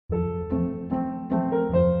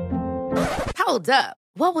Hold up.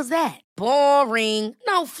 What was that? Boring.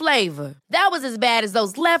 No flavor. That was as bad as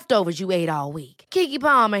those leftovers you ate all week. Keke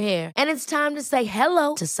Palmer here, and it's time to say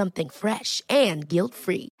hello to something fresh and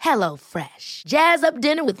guilt-free. Hello Fresh. Jazz up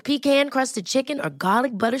dinner with pecan-crusted chicken or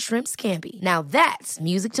garlic butter shrimp scampi. Now that's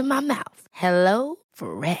music to my mouth. Hello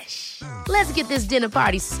Fresh. Let's get this dinner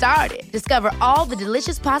party started. Discover all the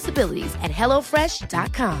delicious possibilities at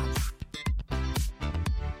hellofresh.com.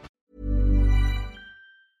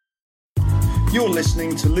 You're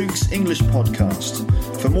listening to Luke's English Podcast.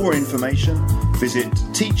 For more information, visit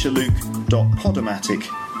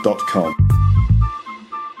teacherluke.podomatic.com.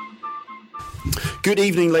 Good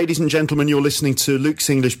evening, ladies and gentlemen. You're listening to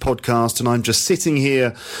Luke's English Podcast, and I'm just sitting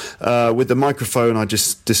here with the microphone. I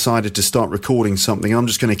just decided to start recording something. I'm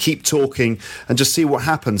just going to keep talking and just see what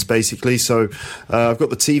happens, basically. So I've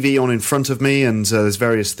got the TV on in front of me, and there's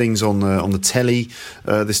various things on the telly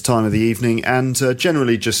this time of the evening, and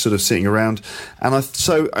generally just sort of sitting around. And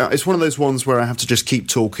so it's one of those ones where I have to just keep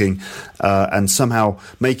talking and somehow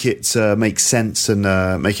make it make sense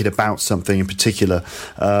and make it about something in particular.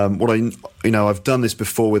 I've done this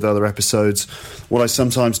before with other episodes. What I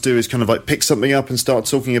sometimes do is kind of like pick something up and start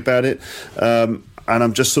talking about it. And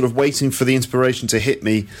I'm just sort of waiting for the inspiration to hit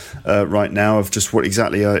me right now of just what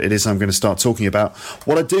exactly it is I'm going to start talking about.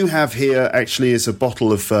 What I do have here actually is a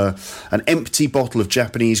bottle of an empty bottle of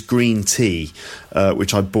Japanese green tea,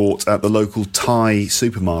 which I bought at the local Thai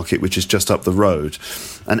supermarket, which is just up the road.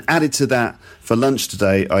 And added to that, for lunch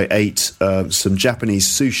today, I ate some Japanese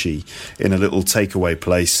sushi in a little takeaway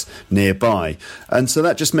place nearby. And so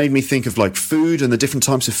that just made me think of like food and the different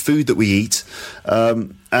types of food that we eat.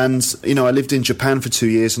 And, I lived in Japan for 2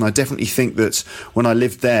 years, and I definitely think that when I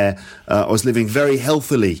lived there, I was living very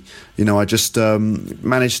healthily. I just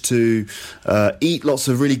managed to eat lots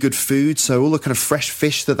of really good food. So all the kind of fresh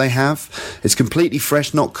fish that they have, it's completely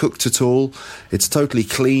fresh, not cooked at all. It's totally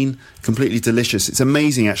clean, completely delicious. It's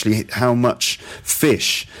amazing, actually, how much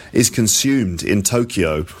fish is consumed in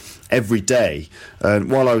Tokyo every day.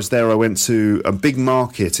 While I was there, I went to a big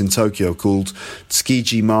market in Tokyo called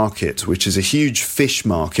Tsukiji Market, which is a huge fish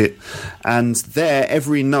market. And there,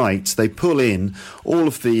 every night, they pull in all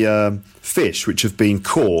of the fish which have been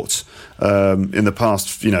caught in the past,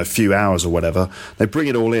 few hours or whatever. They bring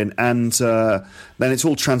it all in, and then it's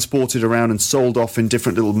all transported around and sold off in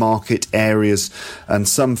different little market areas. And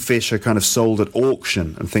some fish are kind of sold at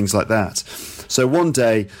auction and things like that. So one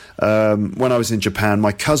day, when I was in Japan,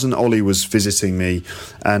 my cousin Ollie was visiting me,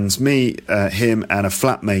 and him and a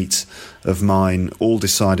flatmate of mine all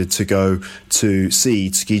decided to go to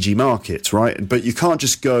see Tsukiji Market, right? But you can't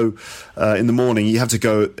just go in the morning. You have to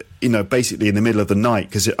go, basically in the middle of the night,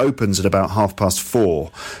 because it opens at about 4:30.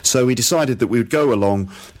 So we decided that we would go along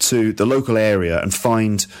to the local area and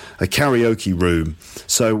find a karaoke room.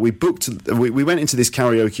 So we went into this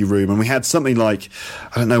karaoke room, and we had something like,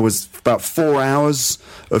 was about 4 hours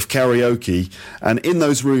of karaoke. And in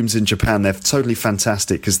those rooms in Japan, they're totally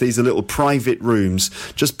fantastic, because these are little private rooms,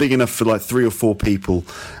 just big enough for like 3 or 4 people.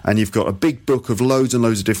 And you've got a big book of loads and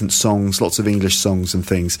loads of different songs, lots of English songs and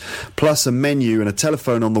things, plus a menu and a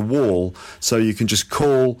telephone on the wall, so you can just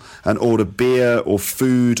call and order beer or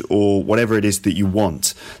food or whatever it is that you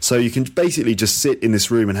want. So you can basically just sit in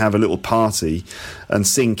this room and have a little party and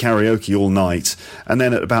sing karaoke all night. And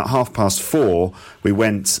then at about 4:30, we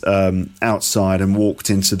went outside and walked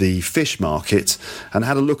into the fish market and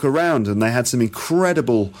had a look around, and they had some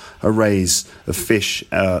incredible arrays of fish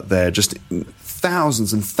there, just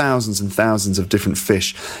thousands and thousands and thousands of different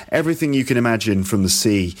fish. Everything you can imagine from the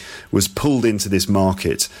sea was pulled into this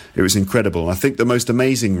market. It was incredible. I think the most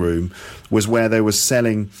amazing room was where they were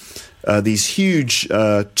selling these huge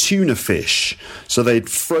tuna fish. So they'd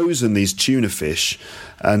frozen these tuna fish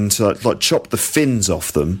and chopped the fins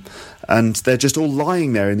off them, and they're just all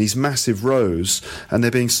lying there in these massive rows, and they're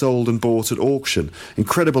being sold and bought at auction.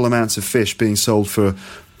 Incredible amounts of fish being sold for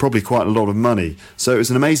probably quite a lot of money. So it was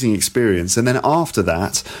an amazing experience. And then after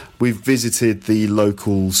that, we visited the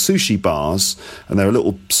local sushi bars, and there are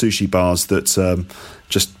little sushi bars that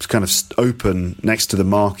just kind of open next to the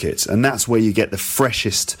market, and that's where you get the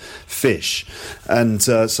freshest fish. And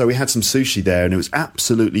so we had some sushi there, and it was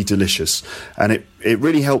absolutely delicious. And it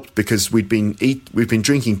really helped, because we've been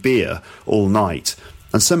drinking beer all night,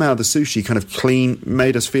 and somehow the sushi kind of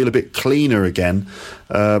made us feel a bit cleaner again,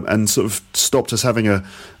 and sort of stopped us having a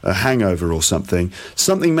hangover or something.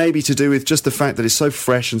 Something maybe to do with just the fact that it's so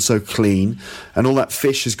fresh and so clean, and all that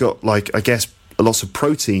fish has got, lots of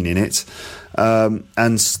protein in it,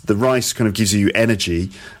 and the rice kind of gives you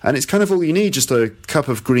energy, and it's kind of all you need, just a cup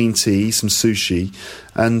of green tea, some sushi,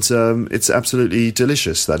 and it's absolutely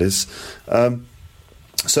delicious, that is.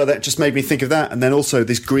 So that just made me think of that. And then also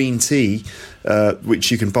this green tea,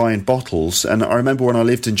 which you can buy in bottles. And I remember when I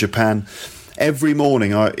lived in Japan, every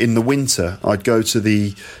morning in the winter, I'd go to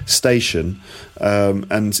the station.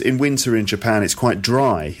 And in winter in Japan, it's quite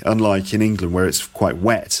dry, unlike in England where it's quite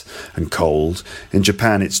wet and cold. In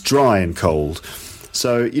Japan, it's dry and cold.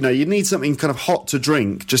 So, you need something kind of hot to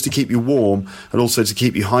drink just to keep you warm and also to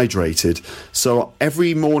keep you hydrated. So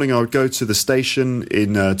every morning I would go to the station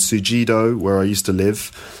in Tsujido, where I used to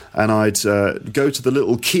live, and I'd go to the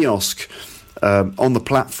little kiosk on the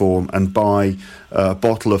platform and buy a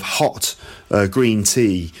bottle of hot green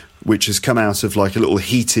tea, which has come out of like a little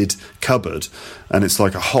heated cupboard, and it's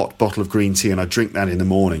like a hot bottle of green tea, and I drink that in the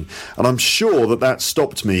morning. And I'm sure that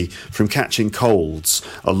stopped me from catching colds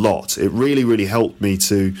a lot. It really, really helped me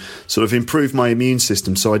to sort of improve my immune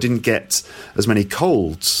system so I didn't get as many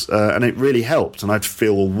colds, and it really helped. And I'd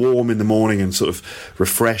feel warm in the morning and sort of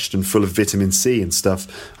refreshed and full of vitamin C and stuff.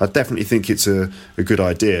 I definitely think it's a good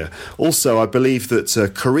idea. Also, I believe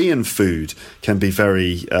that Korean food can be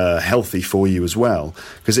very healthy for you as well,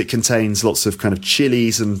 because it contains lots of kind of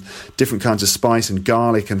chilies and different kinds of spice and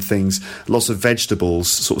garlic and things, lots of vegetables,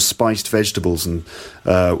 sort of spiced vegetables, and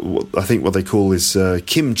I think what they call is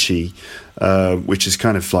kimchi, which is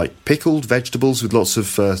kind of like pickled vegetables with lots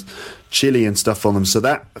of chili and stuff on them. So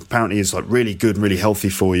that apparently is like really good and really healthy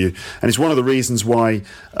for you, and it's one of the reasons why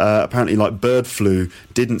apparently like bird flu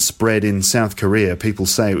didn't spread in South Korea. People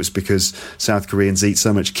say it was because South Koreans eat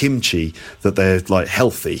so much kimchi that they're like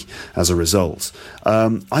healthy as a result.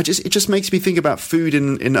 It just makes me think about food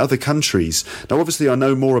in other countries. Now obviously I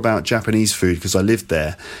know more about Japanese food because I lived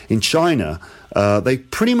there. In China, they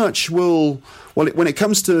pretty much will... Well, when it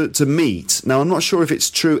comes to meat, now I'm not sure if it's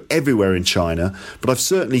true everywhere in China, but I've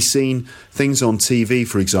certainly seen things on TV,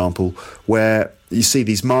 for example, where you see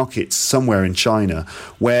these markets somewhere in China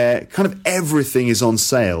where kind of everything is on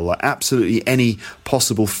sale, like absolutely any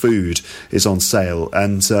possible food is on sale.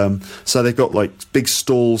 And so they've got like big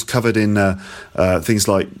stalls covered in things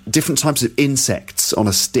like different types of insects on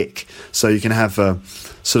a stick. So you can have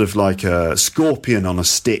sort of like a scorpion on a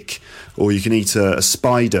stick, or you can eat a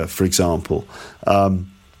spider, for example.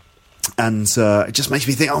 And it just makes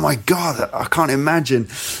me think, oh my God, I can't imagine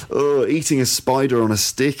eating a spider on a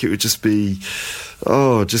stick. It would just be,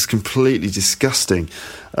 just completely disgusting.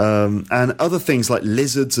 And other things like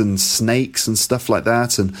lizards and snakes and stuff like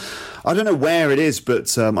that. And I don't know where it is,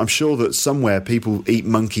 but I'm sure that somewhere people eat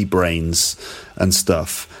monkey brains and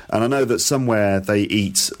stuff. And I know that somewhere they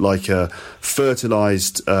eat like a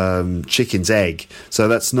fertilized chicken's egg. So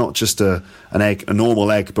that's not just an egg, a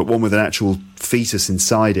normal egg, but one with an actual fetus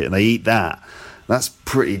inside it. And they eat that. That's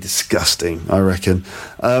pretty disgusting, I reckon.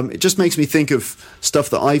 It just makes me think of stuff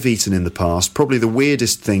that I've eaten in the past. Probably the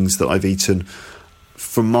weirdest things that I've eaten,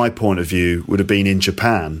 from my point of view, would have been in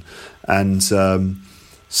Japan. And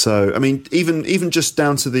so, I mean, even just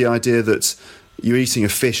down to the idea that you're eating a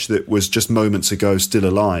fish that was just moments ago still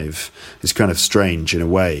alive is kind of strange in a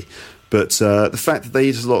way. But the fact that they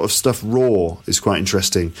eat a lot of stuff raw is quite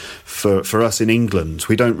interesting for us in England.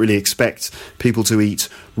 We don't really expect people to eat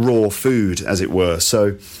raw food, as it were.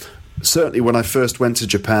 So certainly when I first went to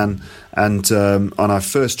Japan and I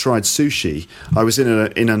first tried sushi, I was in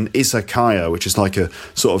an izakaya, which is like a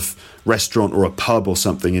sort of restaurant or a pub or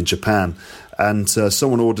something in Japan. And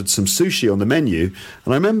someone ordered some sushi on the menu.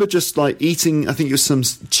 And I remember just like eating, I think it was some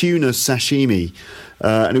tuna sashimi.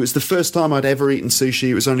 And it was the first time I'd ever eaten sushi.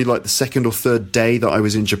 It was only like the second or third day that I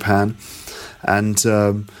was in Japan. And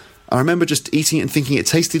I remember just eating it and thinking it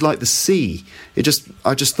tasted like the sea.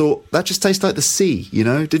 I just thought, that just tastes like the sea, you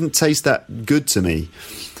know? It didn't taste that good to me.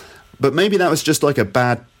 But maybe that was just like a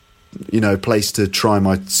bad, place to try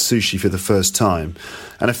my sushi for the first time.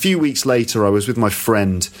 And a few weeks later, I was with my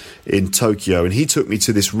friend in Tokyo, and he took me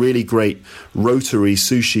to this really great rotary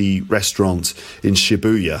sushi restaurant in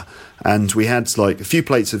Shibuya. And we had like a few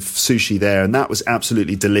plates of sushi there, and that was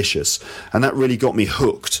absolutely delicious. And that really got me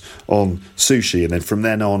hooked on sushi. And then from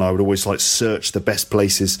then on, I would always like search the best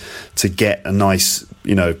places to get a nice,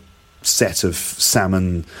 set of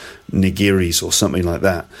salmon nigiris or something like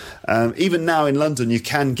that. Even now in London, you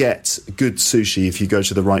can get good sushi if you go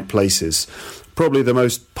to the right places. Probably the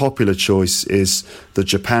most popular choice is the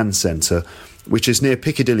Japan Centre, which is near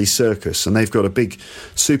Piccadilly Circus, and they've got a big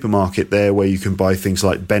supermarket there where you can buy things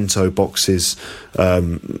like bento boxes,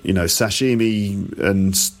 sashimi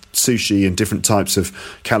and sushi and different types of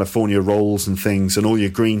California rolls and things, and all your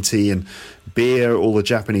green tea and beer, all the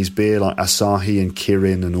Japanese beer like Asahi and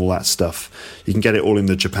Kirin and all that stuff. You can get it all in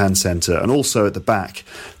the Japan Center. And also at the back,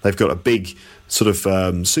 they've got a big sort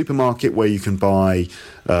of supermarket where you can buy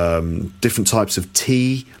different types of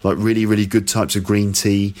tea, like really, really good types of green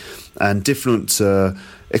tea, and different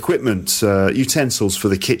equipment, utensils for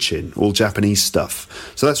the kitchen, all Japanese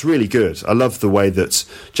stuff. So that's really good. I love the way that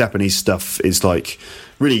Japanese stuff is like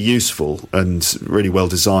really useful and really well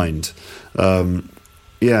designed.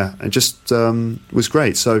 Yeah, it just was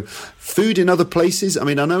great. So food in other places, I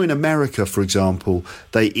mean, I know in America, for example,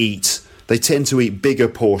 they tend to eat bigger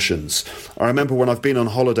portions. I remember when I've been on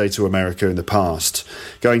holiday to America in the past,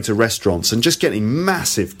 going to restaurants and just getting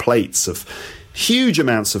massive plates of huge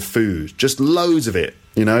amounts of food, just loads of it,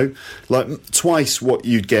 you know, like twice what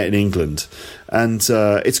you'd get in England. And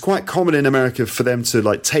it's quite common in America for them to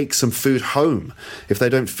like take some food home. If they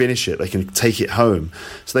don't finish it, they can take it home.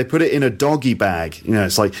 So they put it in a doggy bag. You know,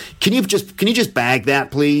 it's like, can you just bag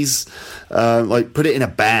that, please? Like put it in a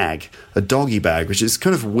bag, a doggy bag, which is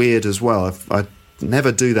kind of weird as well. I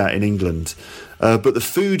never do that in England. But the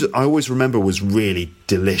food I always remember was really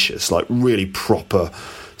delicious, like really proper,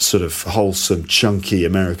 sort of wholesome, chunky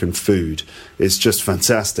American food. It's just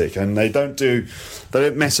fantastic, and they don't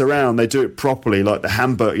mess around. They do it properly, like the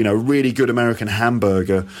hamburger. You know, really good American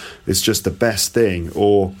hamburger is just the best thing,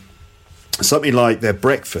 or something like their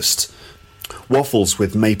breakfast. Waffles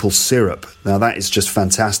with maple syrup. Now that is just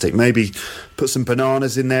fantastic. Maybe put some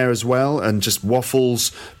bananas in there as well, and just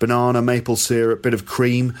waffles, banana, maple syrup, bit of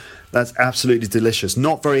cream. That's absolutely delicious.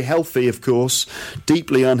 Not very healthy, of course.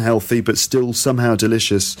 Deeply unhealthy, but still somehow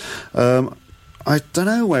delicious. I don't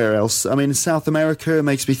know where else. I mean, in South America, it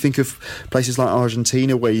makes me think of places like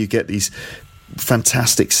Argentina, where you get these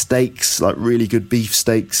fantastic steaks, like really good beef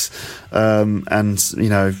steaks, and, you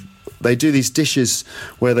know, they do these dishes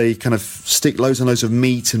where they kind of stick loads and loads of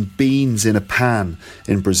meat and beans in a pan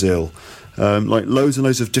in Brazil. Like loads and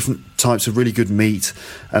loads of different types of really good meat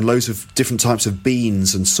and loads of different types of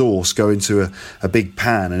beans and sauce go into a big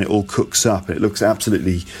pan, and it all cooks up. It looks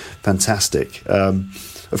absolutely fantastic.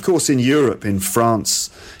 Of course, in Europe, in France,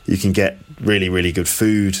 you can get really, really good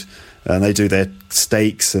food, and they do their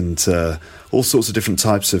steaks and all sorts of different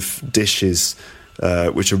types of dishes,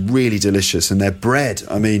 which are really delicious. And their bread,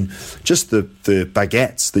 I mean, just the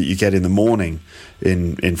baguettes that you get in the morning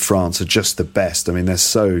in France are just the best. I mean, they're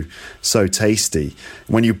so tasty.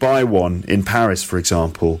 When you buy one in Paris, for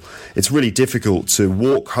example, it's really difficult to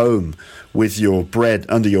walk home with your bread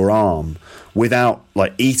under your arm without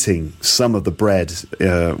like eating some of the bread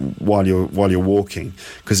while you're walking,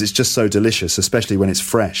 because it's just so delicious, especially when it's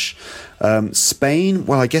fresh. Spain,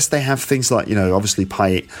 well, I guess they have things like, you know, obviously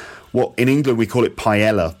what in England we call it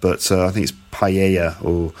paella, but I think it's paella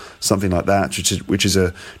or something like that, which is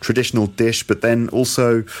a traditional dish. But then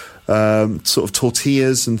also sort of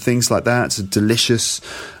tortillas and things like that. It's a delicious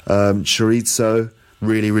chorizo,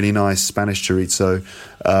 really, really nice Spanish chorizo.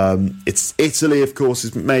 It's Italy, of course,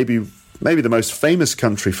 is maybe the most famous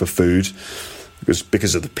country for food,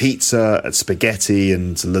 because of the pizza and spaghetti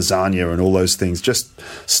and lasagna and all those things. Just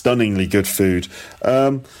stunningly good food.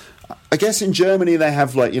 I guess in Germany they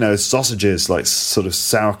have, like, you know, sausages, like sort of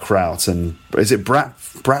sauerkraut, and is it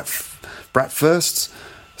bratwurst?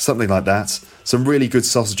 Something like that. Some really good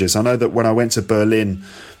sausages. I know that when I went to Berlin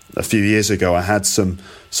a few years ago, I had some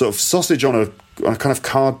sort of sausage on a kind of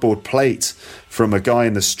cardboard plate from a guy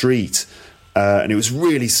in the street, and it was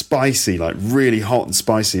really spicy, like really hot and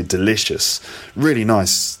spicy and delicious. Really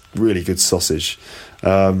nice, really good sausage.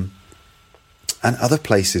 And other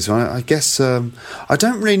places, I guess, I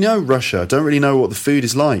don't really know Russia. I don't really know what the food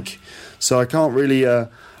is like, so I can't really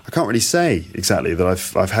say exactly that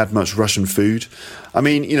I've had much Russian food. I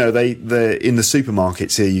mean, you know, they in the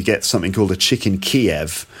supermarkets here you get something called a chicken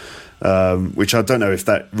Kiev, which I don't know if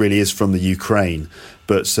that really is from the Ukraine.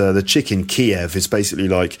 But the chicken Kiev is basically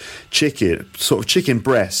like chicken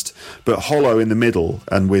breast, but hollow in the middle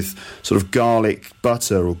and with sort of garlic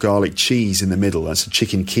butter or garlic cheese in the middle. That's a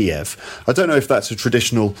chicken Kiev. I don't know if that's a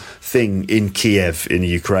traditional thing in Kiev in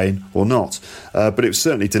Ukraine or not, but it was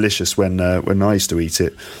certainly delicious when I used to eat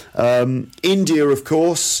it. India, of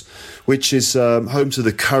course, which is home to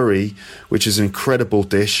the curry, which is an incredible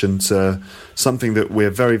dish and something that we're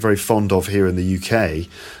very, very fond of here in the UK.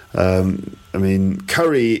 I mean,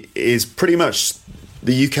 curry is pretty much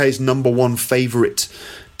the UK's number one favourite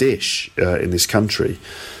dish in this country.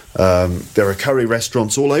 There are curry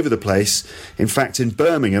restaurants all over the place. In fact, in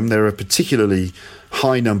Birmingham, there are a particularly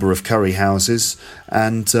high number of curry houses,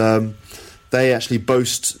 and they actually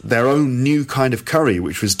boast their own new kind of curry,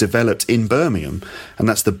 which was developed in Birmingham, and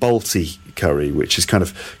that's the Balti curry, which is kind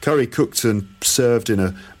of curry cooked and served in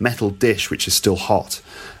a metal dish, which is still hot.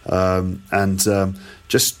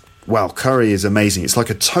 Curry is amazing. It's like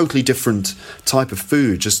a totally different type of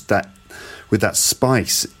food, just that with that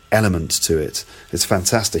spice element to it. It's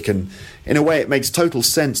fantastic, and in a way it makes total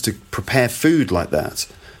sense to prepare food like that,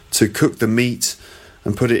 to cook the meat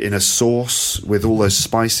and put it in a sauce with all those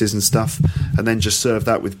spices and stuff, and then just serve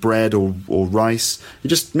that with bread or rice.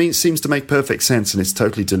 Seems to make perfect sense, and it's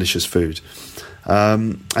totally delicious food.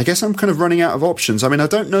 I guess I'm kind of running out of options. I mean, I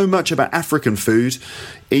don't know much about African food.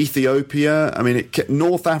 Ethiopia, I mean,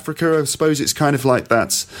 North Africa, I suppose it's kind of like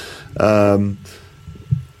that,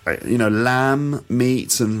 lamb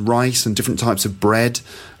meat and rice and different types of bread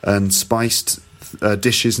and spiced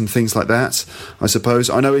dishes and things like that, I suppose.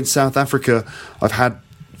 I know in South Africa I've had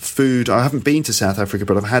food. I haven't been to South Africa,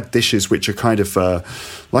 but I've had dishes which are kind of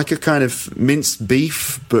like a kind of minced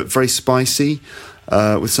beef, but very spicy,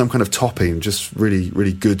 with some kind of topping, just really,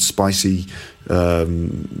 really good spicy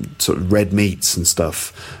sort of red meats and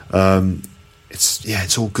stuff.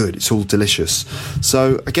 It's all good. It's all delicious.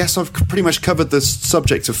 So I guess I've pretty much covered the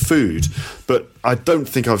subject of food, but I don't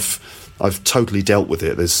think I've totally dealt with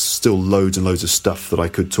it. There's still loads and loads of stuff that I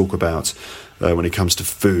could talk about when it comes to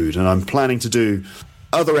food, and I'm planning to do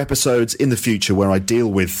other episodes in the future where I deal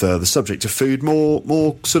with the subject of food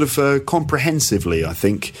more sort of comprehensively, I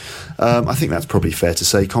think. I think that's probably fair to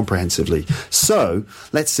say, comprehensively. So,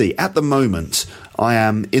 let's see. At the moment, I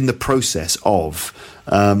am in the process of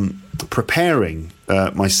preparing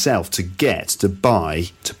myself to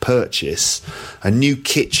purchase a new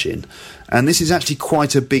kitchen. And this is actually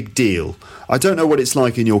quite a big deal. I don't know what it's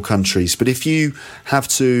like in your countries, but if you have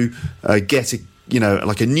to get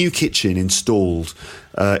a new kitchen installed,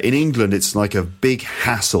 in England it's like a big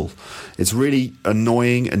hassle. It's really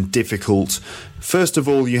annoying and difficult. First of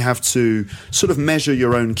all, you have to sort of measure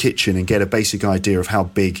your own kitchen and get a basic idea of how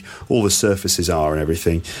big all the surfaces are and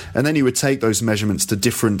everything. And then you would take those measurements to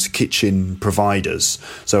different kitchen providers.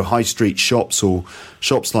 So high street shops or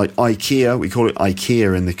shops like IKEA. We call it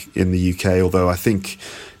IKEA in the UK, although I think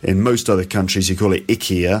in most other countries you call it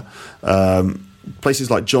IKEA. Places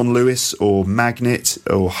like John Lewis or Magnet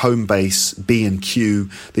or Homebase, B&Q,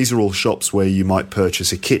 these are all shops where you might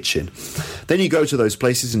purchase a kitchen. Then you go to those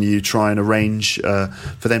places and you try and arrange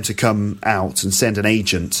for them to come out and send an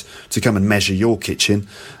agent to come and measure your kitchen,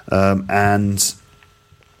 and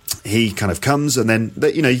he kind of comes, and then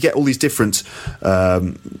you get all these different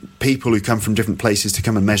people who come from different places to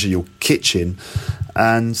come and measure your kitchen,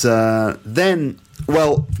 and then.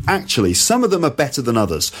 Well, actually, some of them are better than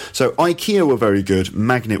others. So IKEA were very good,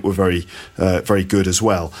 Magnet were very good as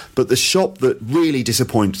well. But the shop that really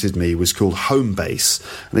disappointed me was called Homebase,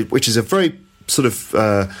 which is a very sort of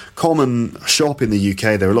common shop in the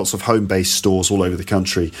UK. There are lots of Homebase stores all over the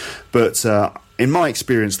country. But in my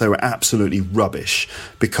experience, they were absolutely rubbish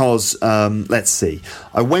because, let's see,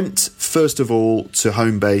 I went first of all to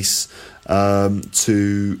Homebase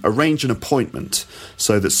to arrange an appointment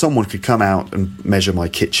so that someone could come out and measure my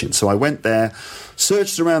kitchen. So I went there,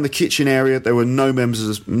 searched around the kitchen area. There were no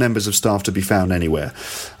members of staff to be found anywhere.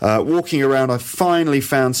 Walking around, I finally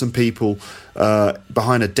found some people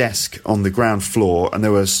behind a desk on the ground floor, and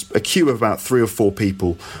there was a queue of about 3 or 4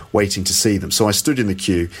 people waiting to see them. So I stood in the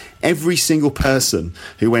queue. Every single person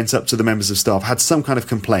who went up to the members of staff had some kind of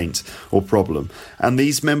complaint or problem, and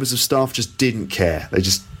these members of staff just didn't care. They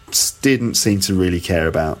just didn't seem to really care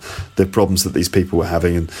about the problems that these people were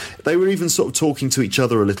having, and they were even sort of talking to each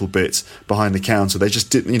other a little bit behind the counter. They just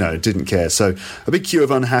didn't care. So a big queue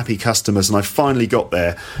of unhappy customers, and I finally got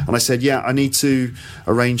there and I said, I need to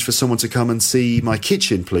arrange for someone to come and see my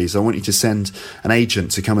kitchen, please. I want you to send an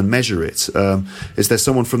agent to come and measure it. Is there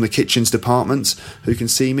someone from the kitchens department who can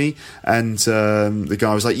see me? And the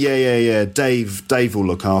guy was like, yeah, Dave will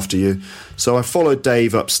look after you. So I followed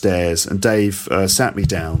Dave upstairs, and Dave sat me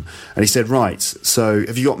down, and he said, right, so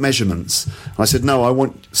have you got measurements? And I said, no, I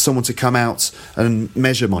want someone to come out and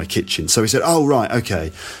measure my kitchen. So he said, oh, right,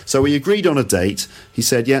 okay. So we agreed on a date. He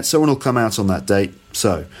said, yeah, someone will come out on that date.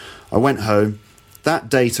 So I went home. That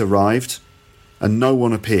date arrived, and no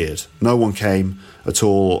one appeared. No one came at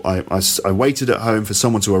all. I waited at home for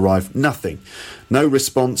someone to arrive. Nothing. No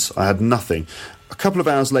response. I had nothing. A couple of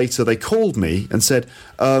hours later, they called me and said,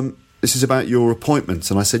 this is about your appointment.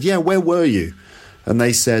 And I said, yeah, where were you? And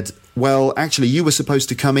they said, well, actually, you were supposed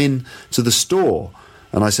to come in to the store.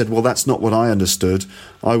 And I said, well, that's not what I understood.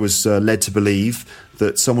 I was led to believe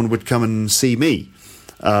that someone would come and see me.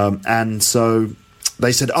 And so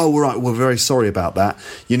they said, "Oh, all right, we're very sorry about that.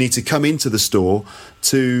 You need to come into the store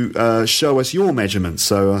to show us your measurements."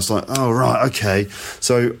 So I was like, "Oh, right, okay."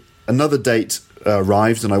 So another date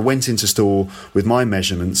arrived, and I went into store with my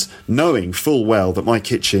measurements, knowing full well that my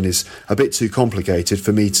kitchen is a bit too complicated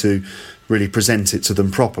for me to really present it to them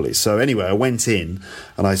properly. So anyway, I went in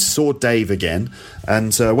and I saw Dave again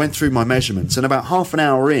and went through my measurements, and about half an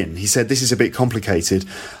hour in, he said, "This is a bit complicated.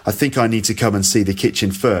 I think I need to come and see the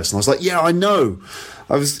kitchen first." And I was like, "Yeah, I know.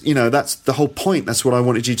 I was, that's the whole point. That's what I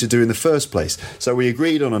wanted you to do in the first place." So we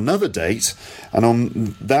agreed on another date, and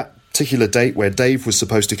on that particular date where Dave was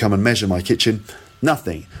supposed to come and measure my kitchen,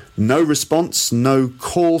 nothing. No response, no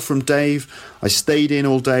call from Dave. I stayed in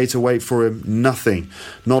all day to wait for him. Nothing.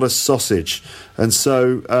 Not a sausage. And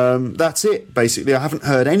so that's it, basically. I haven't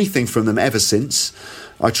heard anything from them ever since.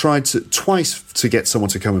 I tried twice to get someone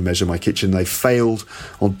to come and measure my kitchen. They failed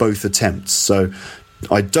on both attempts. So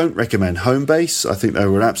I don't recommend Homebase. I think they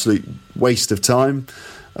were an absolute waste of time.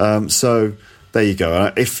 So there you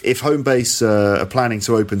go. If Homebase are planning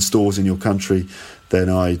to open stores in your country, then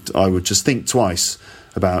I would just think twice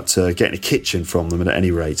about getting a kitchen from them at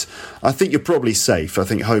any rate. I think you're probably safe. I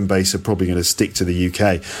think Homebase are probably going to stick to the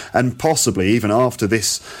UK. And possibly, even after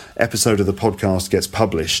this episode of the podcast gets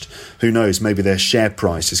published, who knows, maybe their share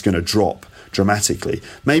price is going to drop dramatically.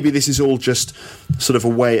 Maybe this is all just sort of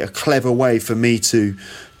a clever way for me to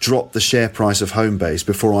drop the share price of Homebase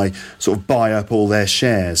before I sort of buy up all their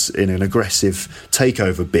shares in an aggressive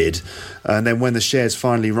takeover bid, and then when the shares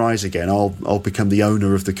finally rise again, I'll become the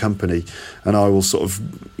owner of the company, and I will sort of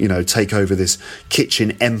take over this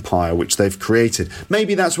kitchen empire which they've created.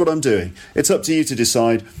 Maybe that's what I'm doing. It's up to you to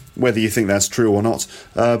decide whether you think that's true or not.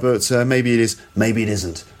 But maybe it is. Maybe it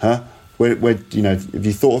isn't. Huh? Have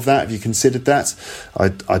you thought of that? Have you considered that?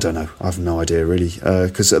 I don't know. I have no idea, really.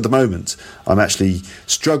 Because at the moment, I'm actually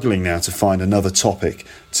struggling now to find another topic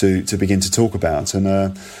to begin to talk about.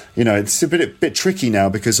 And, it's a bit tricky now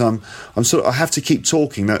because I have to keep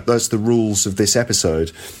talking. That's the rules of this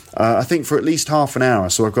episode. I think for at least half an hour.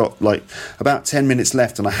 So I've got about 10 minutes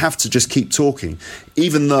left, and I have to just keep talking,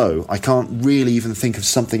 even though I can't really even think of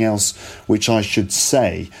something else which I should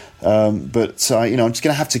say. But I'm just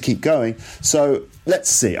going to have to keep going. So let's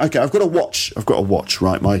see. Okay, I've got a watch.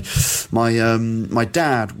 Right, my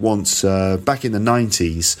dad once back in the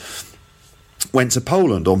 90s went to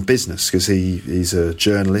Poland on business because he's a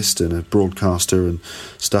journalist and a broadcaster and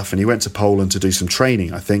stuff, and he went to Poland to do some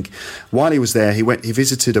training. I think while he was there, he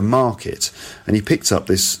visited a market and he picked up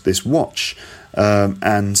this watch.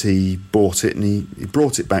 And he bought it and he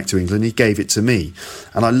brought it back to England. He gave it to me,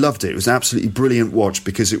 and I loved it. It was an absolutely brilliant watch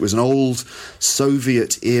because it was an old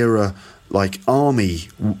Soviet era army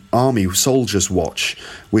soldier's watch,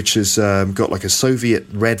 which has got a Soviet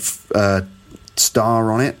red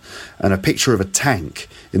star on it and a picture of a tank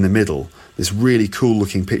in the middle. This really cool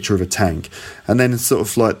looking picture of a tank, and then sort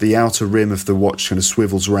of the outer rim of the watch kind of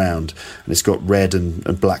swivels round, and it's got red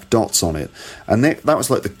and black dots on it, and that was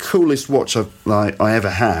the coolest watch I ever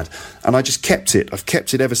had, and I just kept it. I've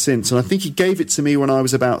kept it ever since, and I think he gave it to me when I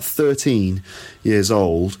was about 13 years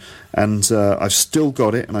old, and I've still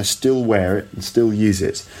got it, and I still wear it and still use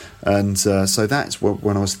it, and so that's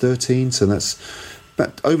when I was 13, so that's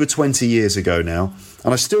about over 20 years ago now,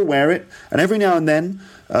 and I still wear it, and every now and then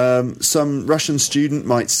some Russian student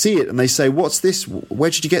might see it and they say, "What's this? Where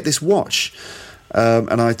did you get this watch?"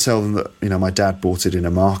 And I tell them that my dad bought it in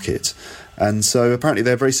a market, and so apparently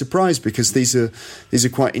they're very surprised because these are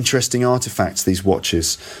quite interesting artifacts, these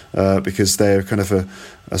watches, because they're kind of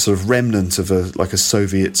a sort of remnant of a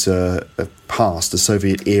Soviet past, a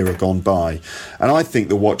Soviet era gone by, and I think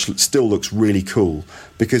the watch still looks really cool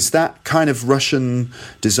because that kind of Russian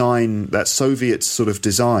design, that Soviet sort of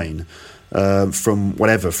design. From the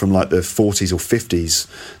 40s or 50s,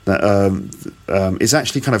 that is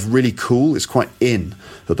actually kind of really cool. It's quite in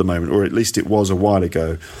at the moment, or at least it was a while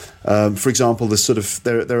ago. For example,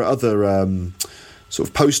 there are other sort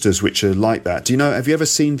of posters which are like that. Have you ever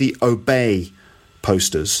seen the Obey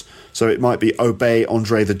posters? So it might be Obey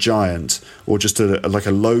Andre the Giant, or just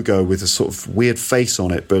a logo with a sort of weird face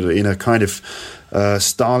on it, but in a kind of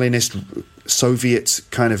Stalinist Soviet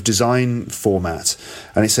kind of design format,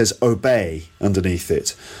 and it says Obey underneath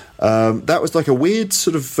it. That was a weird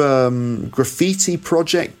sort of graffiti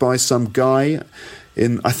project by some guy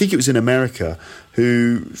I think it was in America,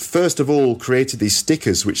 who first of all created these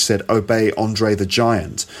stickers which said Obey Andre the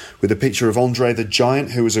Giant, with a picture of Andre the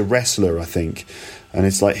Giant, who was a wrestler, I think, and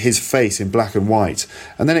it's his face in black and white,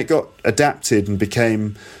 and then it got adapted and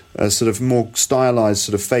became a sort of more stylized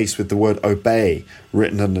sort of face with the word Obey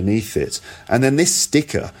written underneath it. And then this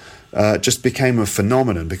sticker just became a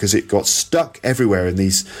phenomenon because it got stuck everywhere in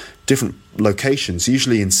these different locations,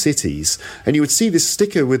 usually in cities. And you would see this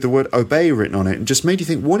sticker with the word obey written on it and just made you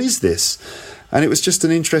think, what is this? And it was just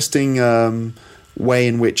an interesting way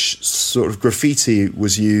in which sort of graffiti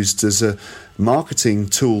was used as a marketing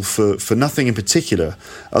tool for nothing in particular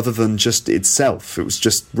other than just itself. It was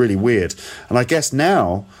just really weird. And I guess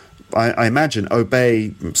now, I imagine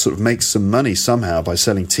Obey sort of makes some money somehow by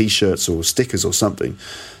selling T-shirts or stickers or something.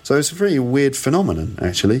 So it's a very weird phenomenon,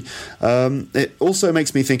 actually. It also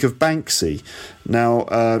makes me think of Banksy. Now,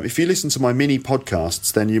 if you listen to my mini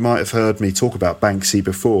podcasts, then you might have heard me talk about Banksy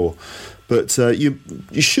before. But you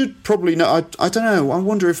should probably know. I don't know. I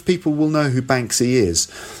wonder if people will know who Banksy is.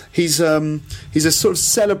 He's a sort of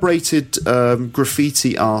celebrated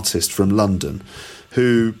graffiti artist from London,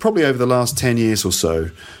 who probably over the last 10 years or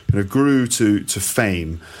so, grew to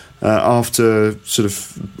fame after sort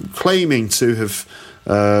of claiming to have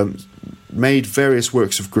made various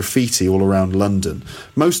works of graffiti all around London.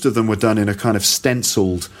 Most of them were done in a kind of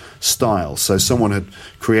stenciled style. So someone had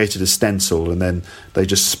created a stencil and then they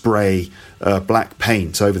just spray black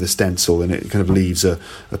paint over the stencil and it kind of leaves a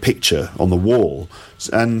picture on the wall.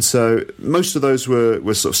 And so most of those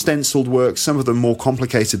were sort of stenciled works, some of them more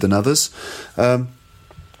complicated than others.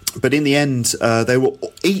 But in the end,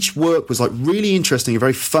 each work was like really interesting and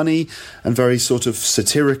very funny and very sort of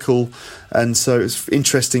satirical. And so it was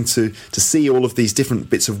interesting to see all of these different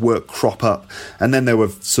bits of work crop up. And then there were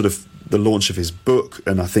sort of the launch of his book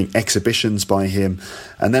and I think exhibitions by him.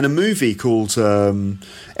 And then a movie called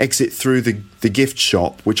Exit Through the Gift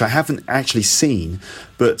Shop, which I haven't actually seen,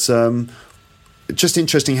 but just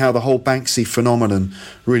interesting how the whole Banksy phenomenon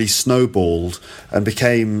really snowballed and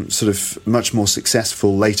became sort of much more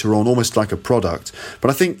successful later on, almost like a product.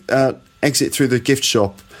 But I think Exit Through the Gift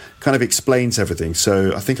Shop kind of explains everything.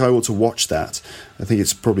 So I think I ought to watch that. I think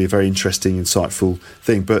it's probably a very interesting, insightful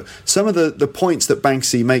thing. But some of the points that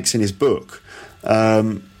Banksy makes in his book are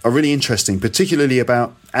really interesting, particularly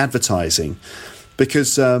about advertising.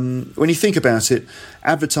 Because when you think about it,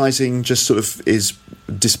 advertising just sort of is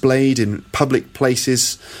displayed in public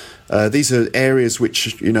places. These are areas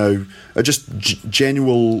which, are just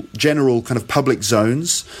general kind of public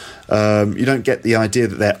zones. You don't get the idea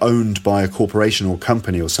that they're owned by a corporation or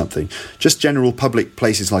company or something. Just general public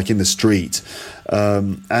places like in the street.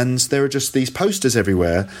 And there are just these posters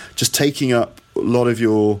everywhere, just taking up a lot of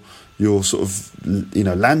your sort of,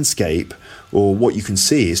 landscape. Or what you can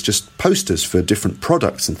see is just posters for different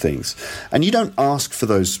products and things. And you don't ask for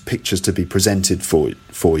those pictures to be presented for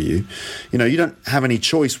you. You don't have any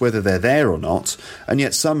choice whether they're there or not. And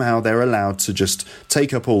yet somehow they're allowed to just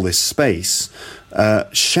take up all this space,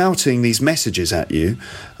 shouting these messages at you,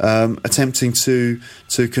 attempting to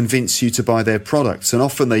convince you to buy their products. And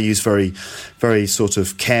often they use very, very sort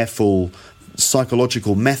of careful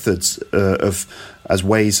psychological methods as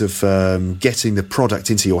ways of getting the product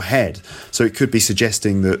into your head. So it could be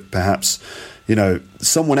suggesting that perhaps,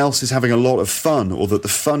 someone else is having a lot of fun, or that the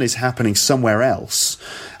fun is happening somewhere else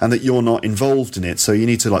and that you're not involved in it. So you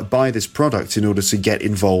need to buy this product in order to get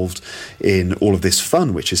involved in all of this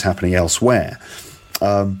fun which is happening elsewhere.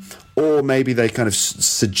 Or maybe they kind of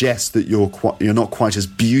suggest that you're not quite as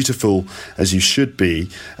beautiful as you should be,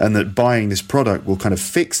 and that buying this product will kind of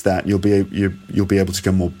fix that. You'll be able to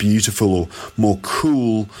become more beautiful or more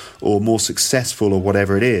cool or more successful or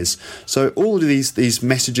whatever it is. So all of these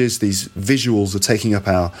messages, these visuals are taking up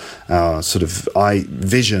our sort of eye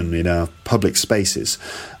vision in our public spaces.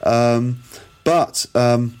 And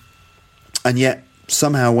yet,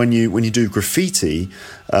 somehow when you do graffiti,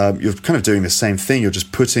 you're kind of doing the same thing. You're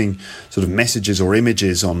just putting sort of messages or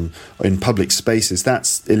images in public spaces.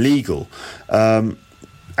 That's illegal. And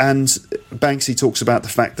Banksy talks about the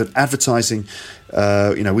fact that advertising,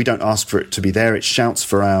 we don't ask for it to be there. It shouts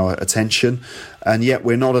for our attention. And yet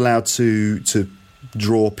we're not allowed to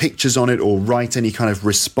draw pictures on it or write any kind of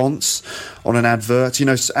response on an advert.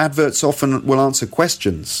 Adverts often will answer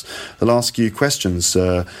questions. They'll ask you questions,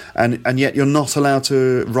 and yet you're not allowed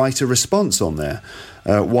to write a response on there.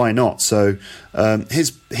 Why not? So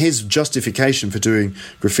his justification for doing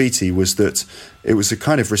graffiti was that it was a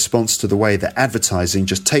kind of response to the way that advertising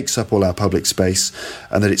just takes up all our public space,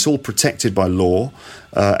 and that it's all protected by law,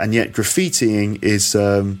 and yet graffitiing is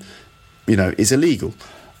illegal.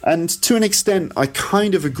 And to an extent, I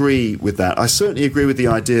kind of agree with that. I certainly agree with the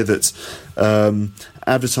idea that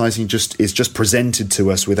advertising is just presented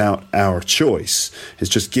to us without our choice. It's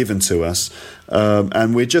just given to us,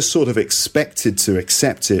 and we're just sort of expected to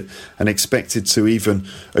accept it and expected to even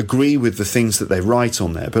agree with the things that they write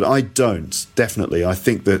on there. But I don't, definitely. I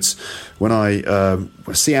think that when I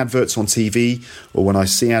see adverts on TV or when I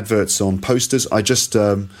see adverts on posters, I just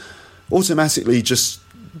automatically just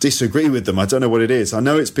disagree with them. I don't know what it is. I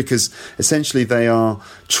know it's because essentially they are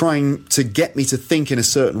trying to get me to think in a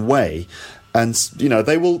certain way. And, you know,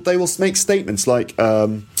 they will make statements like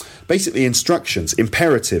basically instructions,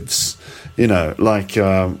 imperatives, you know, like,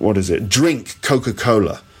 what is it? Drink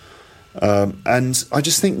Coca-Cola. And I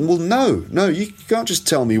just think, well, no, you can't just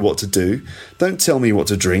tell me what to do. Don't tell me what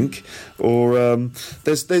to drink. Or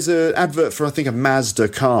there's an advert for, I think, a Mazda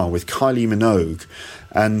car with Kylie Minogue.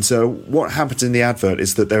 And what happens in the advert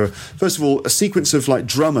is that there are, first of all, a sequence of like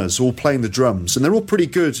drummers all playing the drums, and they're all pretty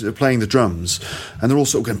good at playing the drums, and they're all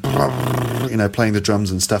sort of going, you know, playing the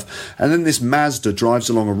drums and stuff. And then this Mazda drives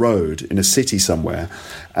along a road in a city somewhere,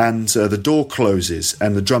 and the door closes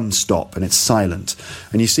and the drums stop and it's silent.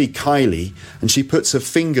 And you see Kylie, and she puts her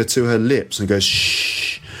finger to her lips and goes,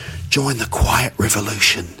 "Shh, join the quiet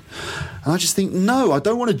revolution." And I just think, no, I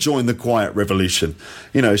don't want to join the quiet revolution.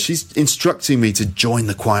 You know, she's instructing me to join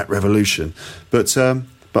the quiet revolution. But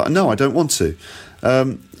no, I don't want to.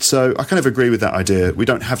 So I kind of agree with that idea. We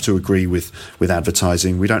don't have to agree with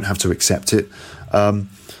advertising. We don't have to accept it.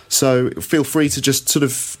 So feel free to just sort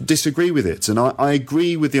of disagree with it. And I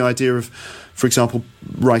agree with the idea of, for example,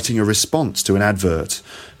 writing a response to an advert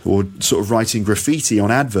or sort of writing graffiti on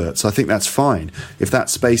adverts. I think that's fine. If that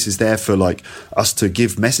space is there for like us to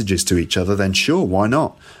give messages to each other, then sure, why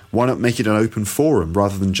not? Why not make it an open forum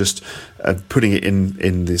rather than just putting it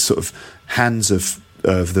in the sort of hands of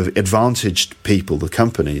the advantaged people, the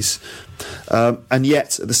companies? And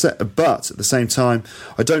yet, but at the same time,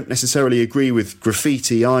 I don't necessarily agree with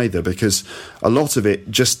graffiti either, because a lot of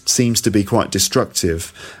it just seems to be quite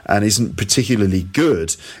destructive and isn't particularly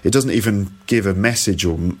good. It doesn't even give a message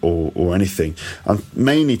or anything. I'm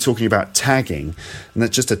mainly talking about tagging, and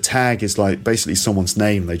that just a tag is like basically someone's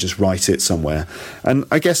name. They just write it somewhere. And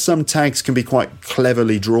I guess some tags can be quite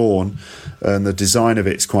cleverly drawn, and the design of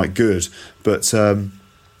it's quite good, but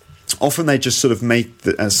often they just sort of make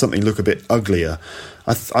something look a bit uglier.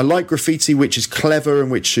 I like graffiti which is clever and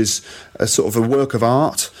which is a sort of a work of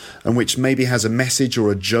art and which maybe has a message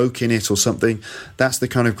or a joke in it or something. That's the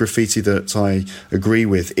kind of graffiti that I agree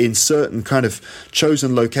with in certain kind of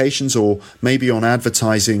chosen locations, or maybe on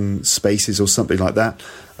advertising spaces or something like that.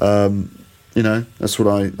 You know, that's what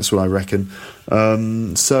I reckon.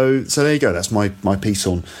 So there you go. That's my piece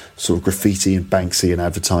on sort of graffiti and Banksy and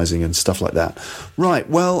advertising and stuff like that. Right.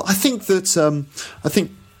 Well, I think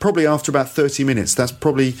probably after about 30 minutes, that's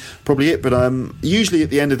probably it. But usually at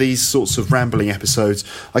the end of these sorts of rambling episodes,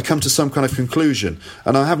 I come to some kind of conclusion,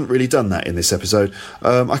 and I haven't really done that in this episode.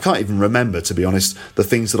 I can't even remember, to be honest, the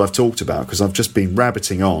things that I've talked about, because I've just been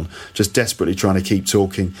rabbiting on, just desperately trying to keep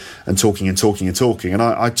talking and talking and talking and talking, and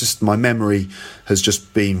I just, my memory has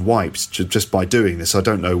just been wiped just by doing this. I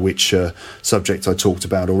don't know which subject I talked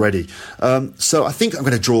about already. So I think I'm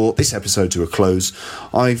going to draw this episode to a close.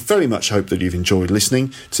 I very much hope that you've enjoyed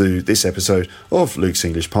listening to this episode of Luke's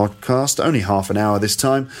English Podcast. Only half an hour this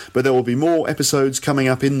time, but there will be more episodes coming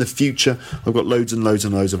up in the future. I've got loads and loads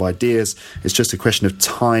and loads of ideas. It's just a question of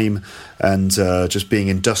time and just being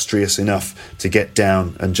industrious enough to get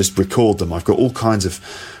down and just record them. I've got all kinds of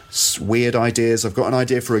weird ideas. I've got an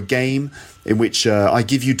idea for a game in which I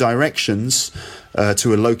give you directions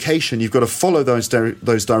to a location. You've got to follow those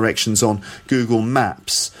directions on Google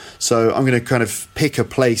Maps. So I'm going to kind of pick a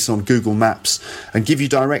place on Google Maps and give you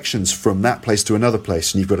directions from that place to another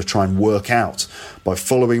place, and you've got to try and work out by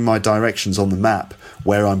following my directions on the map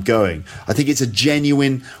where I'm going. I think it's a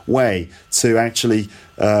genuine way to actually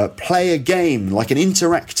play a game, like an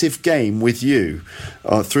interactive game with you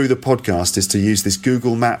through the podcast, is to use this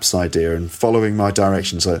Google Maps idea and following my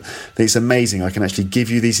directions. I think it's amazing. I can actually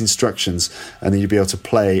give you these instructions and then you'll be able to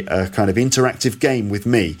play a kind of interactive game with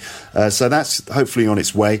me. So that's hopefully on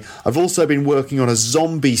its way. I've also been working on a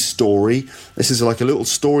zombie story. This is like a little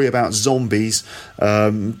story about zombies,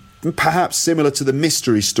 perhaps similar to the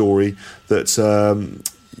mystery story that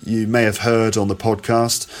you may have heard on the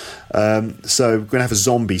podcast. So we're going to have a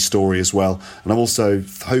zombie story as well, and I'm also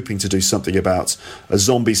hoping to do something about a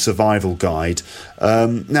zombie survival guide.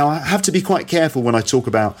 Now I have to be quite careful when I talk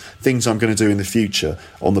about things I'm going to do in the future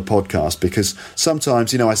on the podcast, because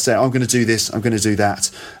sometimes, you know, I say I'm going to do this, I'm going to do that,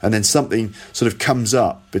 and then something sort of comes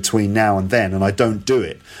up between now and then and I don't do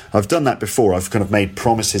it. I've done that before. I've kind of made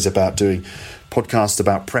promises about doing podcasts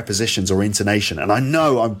about prepositions or intonation, and I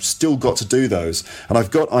know I've still got to do those, and I've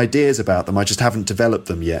got ideas about them, I just haven't developed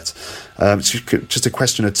them yet. It's just a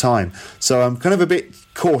question of time. So I'm kind of a bit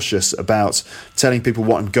cautious about telling people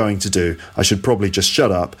what I'm going to do. I should probably just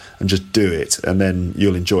shut up and just do it, and then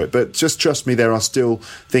you'll enjoy it. But just trust me, there are still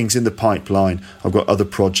things in the pipeline. I've got other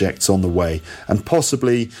projects on the way, and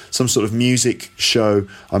possibly some sort of music show.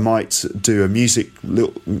 I might do a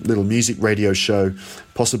little music radio show,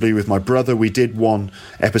 possibly with my brother. We did one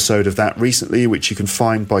episode of that recently, which you can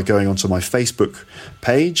find by going onto my Facebook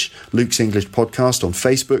page, Luke's English Podcast on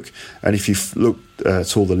Facebook. And if you look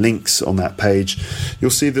at all the links on that page,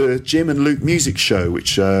 you'll see the Jim and Luke music show,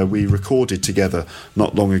 which we recorded together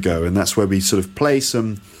not long ago. And that's where we sort of play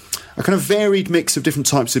a kind of varied mix of different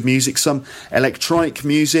types of music, some electronic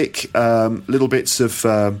music, little bits of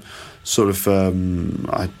I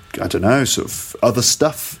don't know, sort of other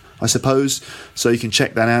stuff, I suppose. So you can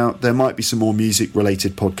check that out. There might be some more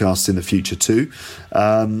music-related podcasts in the future too.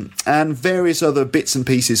 And various other bits and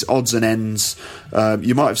pieces, odds and ends.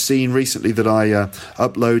 You might have seen recently that I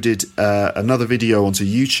uploaded another video onto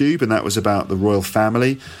YouTube, and that was about the royal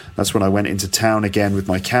family. That's when I went into town again with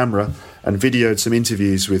my camera and videoed some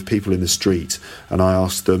interviews with people in the street. And I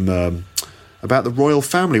asked them about the royal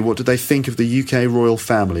family. What do they think of the UK royal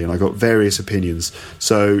family? And I got various opinions.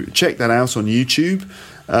 So check that out on YouTube.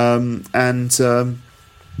 And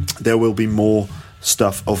there will be more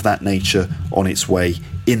stuff of that nature on its way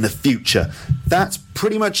in the future. That's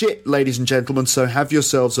pretty much it, ladies and gentlemen. So have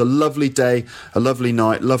yourselves a lovely day, a lovely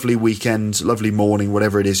night, lovely weekend, lovely morning,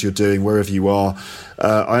 whatever it is you're doing, wherever you are.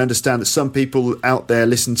 I understand that some people out there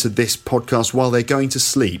listen to this podcast while they're going to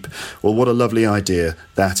sleep. Well, what a lovely idea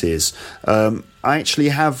that is. I actually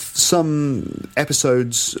have some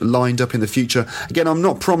episodes lined up in the future. Again, I'm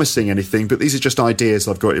not promising anything, but these are just ideas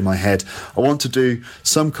I've got in my head. I want to do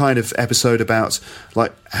some kind of episode about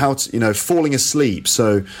like how to, falling asleep.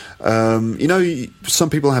 So, some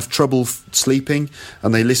people have trouble sleeping,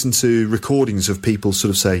 and they listen to recordings of people sort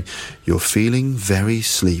of saying, "You're feeling very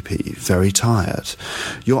sleepy, very tired.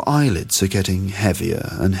 Your eyelids are getting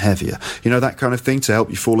heavier and heavier." That kind of thing to help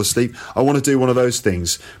you fall asleep. I want to do one of those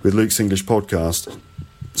things with Luke's English Podcast,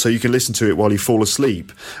 so you can listen to it while you fall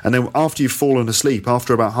asleep. And then after you've fallen asleep,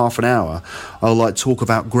 after about half an hour, I'll talk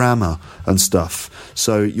about grammar and stuff.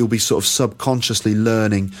 So you'll be sort of subconsciously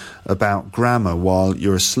learning about grammar while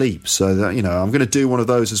you're asleep. So that, I'm going to do one of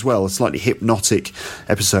those as well, a slightly hypnotic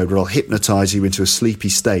episode where I'll hypnotise you into a sleepy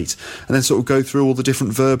state and then sort of go through all the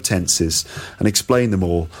different verb tenses and explain them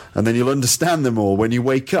all. And then you'll understand them all when you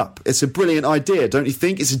wake up. It's a brilliant idea, don't you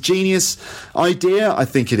think? It's a genius idea. I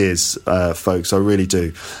think it is, folks. I really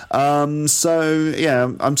do. I'm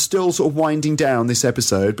still sort of winding down this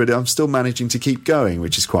episode, but I'm still managing to keep going,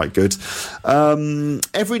 which is quite good.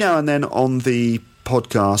 Every now and then on the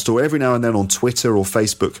podcast, or every now and then on Twitter or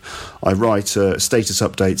Facebook, I write a status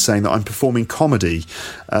update saying that I'm performing comedy,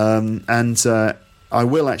 and I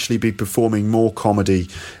will actually be performing more comedy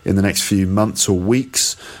in the next few months or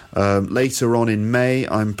weeks. Later on in May,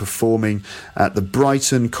 I'm performing at the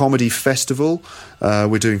Brighton Comedy Festival.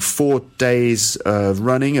 We're doing 4 days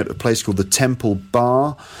running at a place called the Temple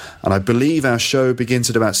Bar, and I believe our show begins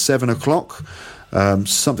at about 7 o'clock.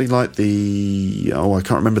 Something like I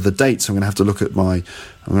can't remember the dates. I'm going to have to look at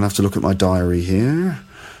my diary here.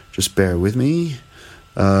 Just bear with me.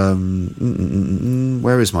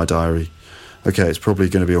 Where is my diary? Okay, it's probably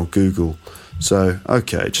going to be on Google. So,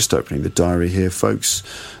 okay, just opening the diary here, folks.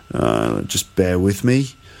 Just bear with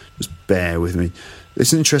me.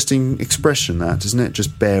 It's an interesting expression, that, isn't it?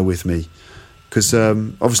 Just bear with me. Because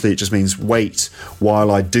obviously it just means wait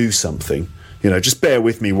while I do something. Just bear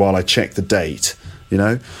with me while I check the date,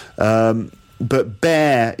 But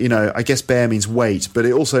bear, I guess bear means wait, but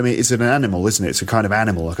it also means it's an animal, isn't it? It's a kind of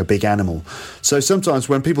animal, like a big animal. So sometimes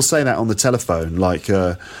when people say that on the telephone, like,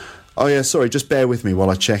 "Oh yeah, sorry, just bear with me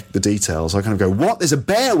while I check the details," I kind of go, "What? There's a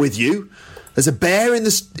bear with you? There's a bear in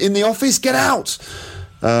the office? Get out!"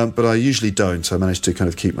 But I usually don't. I manage to kind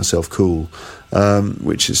of keep myself cool,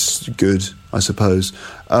 which is good, I suppose.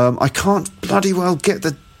 I can't bloody well get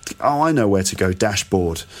the... Oh, I know where to go.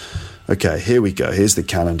 Dashboard. Okay, here we go. Here's the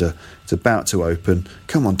calendar. It's about to open.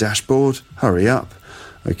 Come on, dashboard. Hurry up.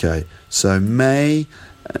 Okay, so May...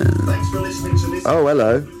 Thanks for listening to this. Oh,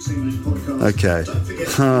 hello. Luke's English Podcast. Okay. Don't forget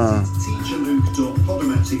to visit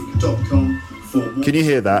teacherluke.podomatic.com for more. Can you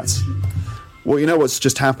hear that? Well, you know what's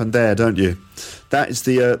just happened there, don't you? That's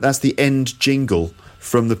the end jingle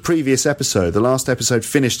from the previous episode. The last episode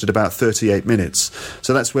finished at about 38 minutes,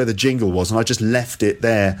 so that's where the jingle was, and I just left it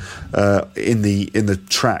there in the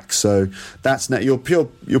track. So that's now you'll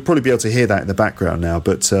probably be able to hear that in the background now.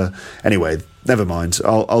 But anyway, never mind.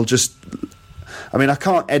 I'll just. I mean, I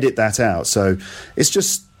can't edit that out, so it's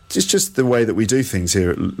just the way that we do things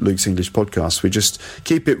here at Luke's English Podcast. We just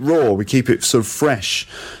keep it raw. We keep it sort of fresh.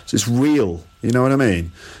 So it's real. You know what I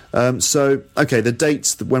mean? Okay, the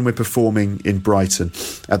dates when we're performing in Brighton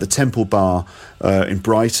at the Temple Bar in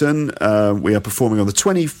Brighton. We are performing on the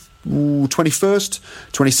 21st,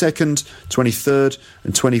 22nd, 23rd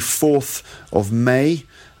and 24th of May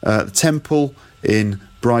at the Temple in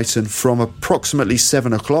Brighton from approximately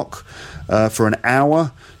 7 o'clock. For an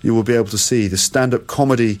hour, you will be able to see the stand-up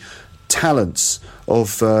comedy talents of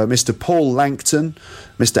Mr. Paul Langton,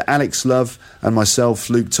 Mr. Alex Love and myself,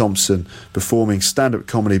 Luke Thompson, performing stand-up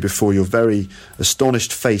comedy before your very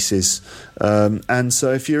astonished faces. And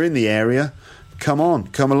so if you're in the area, come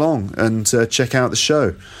along and check out the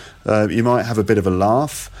show. You might have a bit of a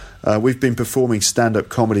laugh. We've been performing stand-up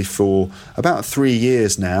comedy for about 3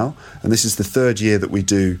 years now, and this is the third year that we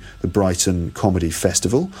do the Brighton Comedy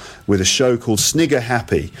Festival with a show called Snigger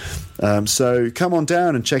Happy. So come on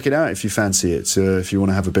down and check it out if you fancy it, if you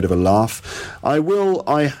want to have a bit of a laugh. I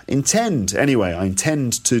intend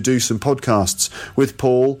to do some podcasts with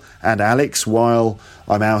Paul and Alex while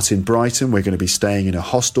I'm out in Brighton. We're going to be staying in a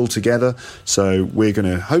hostel together, so we're going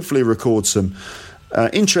to hopefully record some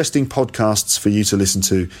interesting podcasts for you to listen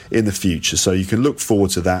to in the future, so you can look forward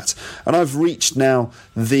to that. And I've reached now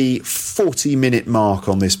the 40-minute mark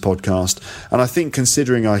on this podcast, and I think,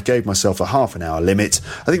 considering I gave myself a half an hour limit,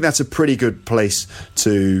 I think that's a pretty good place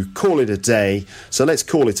to call it a day. So let's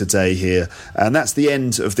call it a day here, and that's the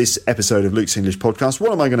end of this episode of Luke's English Podcast.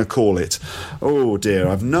 What am I going to call it? Oh dear,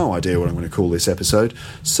 I've no idea what I'm going to call this episode.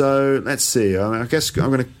 So let's see. I guess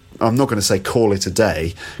I'm not going to say call it a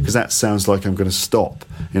day, because that sounds like I'm going to stop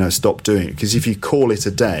doing it. Because if you call it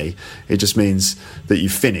a day, it just means that you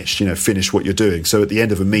finish what you're doing. So at the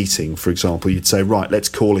end of a meeting, for example, you'd say, right, let's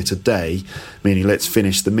call it a day, meaning let's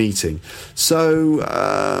finish the meeting. So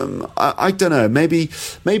I don't know, maybe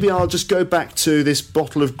I'll just go back to this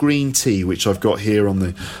bottle of green tea, which I've got here on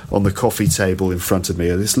the coffee table in front of me.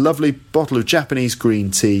 This lovely bottle of Japanese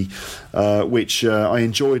green tea, which I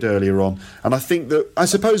enjoyed earlier on. And I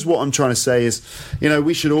suppose what I'm trying to say is,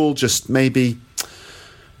 we should all just maybe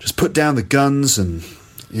just put down the guns and,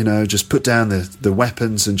 just put down the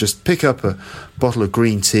weapons and just pick up a bottle of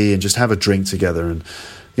green tea and just have a drink together and,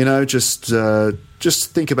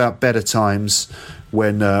 just think about better times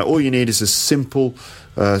when all you need is a simple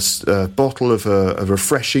bottle of a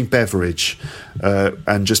refreshing beverage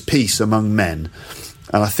and just peace among men.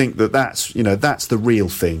 And I think that's the real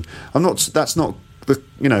thing. That's not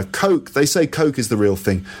Coke. They say Coke is the real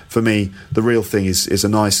thing. For me, the real thing is a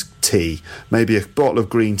nice tea, maybe a bottle of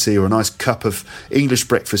green tea or a nice cup of English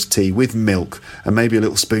breakfast tea with milk and maybe a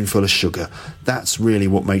little spoonful of sugar. That's really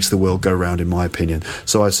what makes the world go round, in my opinion.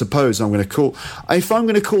 So I suppose if I'm going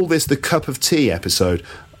to call this the cup of tea episode,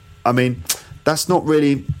 I mean, it's not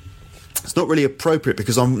really appropriate,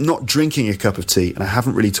 because I'm not drinking a cup of tea and I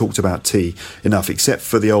haven't really talked about tea enough, except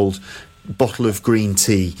for the old bottle of green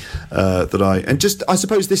tea I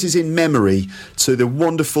suppose this is in memory to the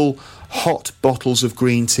wonderful hot bottles of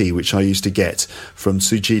green tea which I used to get from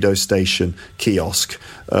Tsuchido Station kiosk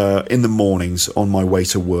in the mornings on my way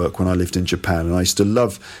to work when I lived in Japan. And I used to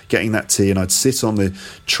love getting that tea, and I'd sit on the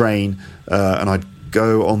train and I'd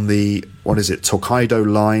go on the Tokaido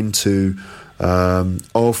line to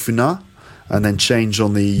Ofuna, and then change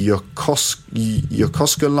on the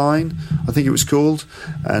Yokosuka line, I think it was called,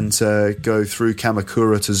 and go through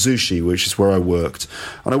Kamakura to Zushi, which is where I worked.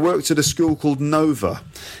 And I worked at a school called Nova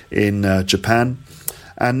in Japan.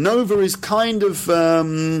 And Nova is kind of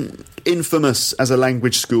infamous as a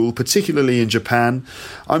language school, particularly in Japan.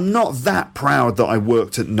 I'm not that proud that I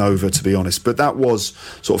worked at Nova, to be honest, but that was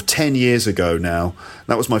sort of 10 years ago now.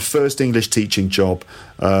 That was my first English teaching job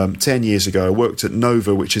 10 years ago. I worked at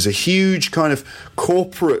Nova, which is a huge kind of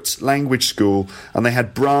corporate language school, and they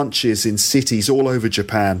had branches in cities all over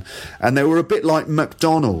Japan, and they were a bit like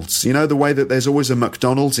McDonald's. You know, the way that there's always a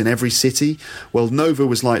McDonald's in every city? Well, Nova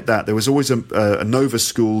was like that. There was always a Nova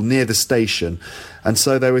school near the station, and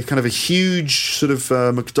so they were kind of a huge sort of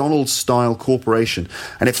McDonald's-style corporation,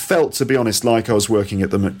 and it felt, to be honest, like I was working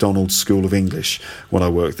at the McDonald's School of English when I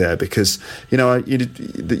worked there, because, you know,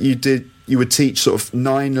 you did you would teach sort of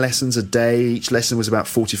 9 lessons a day. Each lesson was about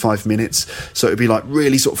 45 minutes. So it'd be like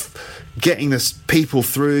really sort of getting the people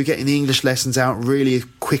through, getting the English lessons out really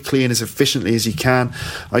quickly and as efficiently as you can.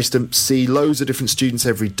 I used to see loads of different students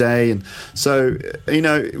every day. And so,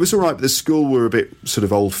 it was all right, but the school were a bit sort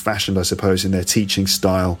of old-fashioned, I suppose, in their teaching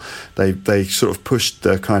style. They sort of pushed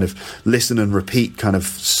the kind of listen and repeat kind of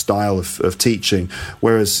style of teaching,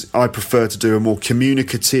 whereas I prefer to do a more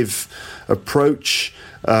communicative approach.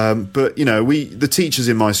 But the teachers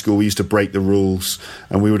in my school, we used to break the rules,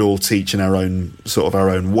 and we would all teach in our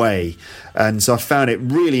own way. And so I found it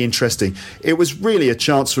really interesting. It was really a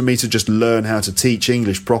chance for me to just learn how to teach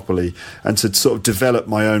English properly and to sort of develop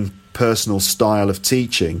my own personal style of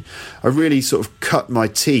teaching. I really sort of cut my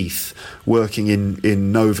teeth working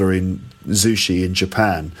in Nova in Zushi in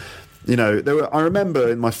Japan. I remember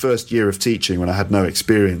in my first year of teaching, when I had no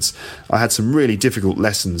experience, I had some really difficult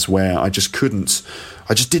lessons where I just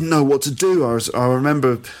didn't know what to do. I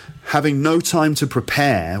remember having no time to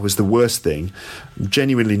prepare was the worst thing.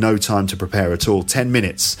 Genuinely no time to prepare at all. 10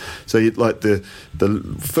 minutes. So the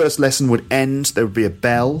first lesson would end, there would be a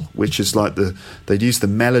bell, which is like they'd use the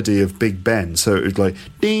melody of Big Ben. So it was like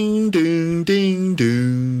ding, ding, ding,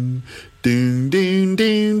 ding. Doon, doon,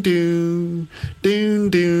 doon, doon, doon,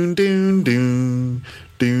 doon, doon, doon,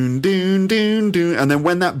 doon, doon, doon, doon. And then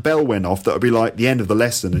when that bell went off, that would be like the end of the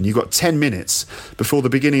lesson, and you got 10 minutes before the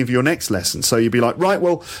beginning of your next lesson. So you'd be like, right,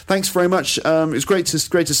 well, thanks very much. It was great to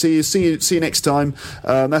see you. See you next time.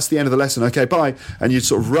 That's the end of the lesson. Okay, bye. And you'd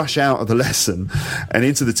sort of rush out of the lesson and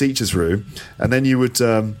into the teacher's room, and then you would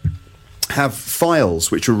have files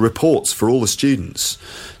which were reports for all the students.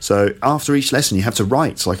 So after each lesson you have to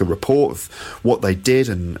write like a report of what they did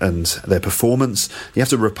and their performance. You have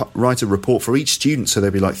to write a report for each student, so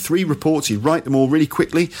there'd be like 3 reports. You write them all really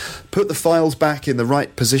quickly, put the files back in the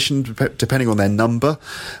right position depending on their number,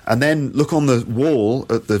 and then look on the wall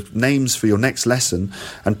at the names for your next lesson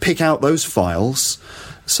and pick out those files.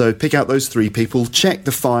 So pick out those 3 people, check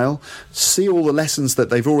the file, see all the lessons that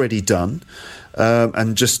they've already done,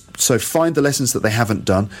 and so find the lessons that they haven't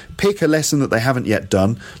done, pick a lesson that they haven't yet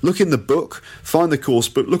done, look in the book, find the course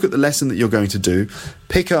book, look at the lesson that you're going to do,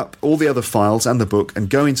 pick up all the other files and the book and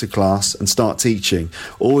go into class and start teaching,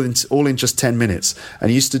 all in just 10 minutes.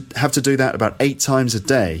 And you used to have to do that about 8 times a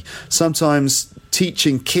day. Sometimes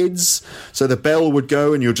teaching kids, so the bell would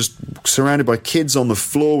go and you're just surrounded by kids on the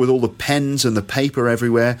floor with all the pens and the paper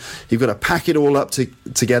everywhere. You've got to pack it all up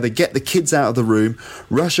together, get the kids out of the room,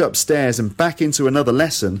 rush upstairs and back into another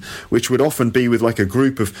lesson, which would often be with like a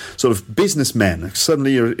group of sort of businessmen.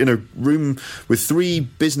 Suddenly you're in a room with 3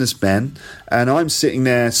 businessmen, and I'm sitting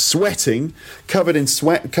there sweating, covered in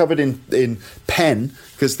sweat, covered in pen,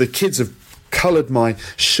 because the kids have coloured my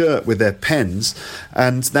shirt with their pens,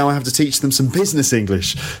 and now I have to teach them some business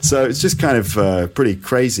English. So it's just kind of pretty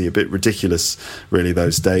crazy, a bit ridiculous really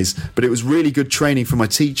those days, but it was really good training for my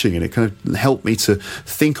teaching, and it kind of helped me to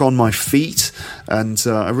think on my feet, and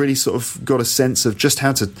I really sort of got a sense of just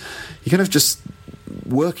how to, you kind of just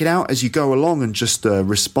work it out as you go along, and just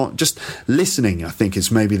respond. Just listening, I think,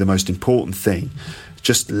 is maybe the most important thing.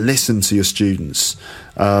 Just listen to your students.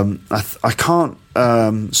 I can't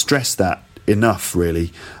stress that enough,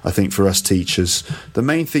 really. I think for us teachers, the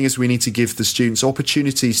main thing is we need to give the students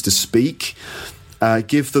opportunities to speak,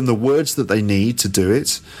 give them the words that they need to do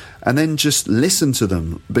it, and then just listen to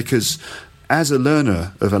them, because as a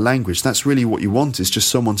learner of a language, that's really what you want, is just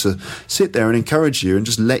someone to sit there and encourage you and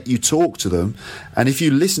just let you talk to them. And if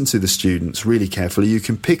you listen to the students really carefully, you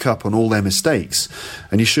can pick up on all their mistakes,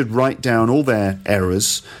 and you should write down all their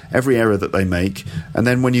errors, every error that they make. And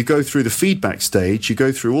then when you go through the feedback stage, you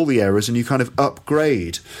go through all the errors and you kind of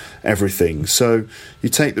upgrade everything. So you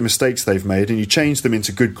take the mistakes they've made and you change them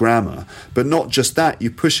into good grammar, but not just that,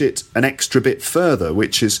 you push it an extra bit further,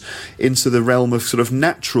 which is into the realm of sort of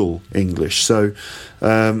natural English. So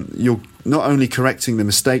you're not only correcting the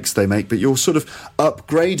mistakes they make, but you're sort of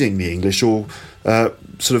upgrading the English, or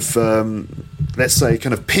let's say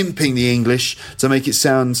kind of pimping the English to make it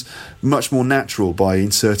sound much more natural by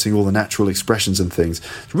inserting all the natural expressions and things.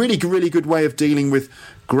 It's really, really good way of dealing with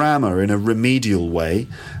grammar in a remedial way.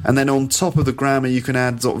 And then on top of the grammar, you can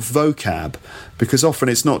add sort of vocab, because often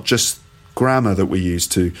it's not just grammar that we use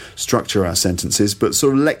to structure our sentences, but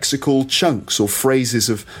sort of lexical chunks or phrases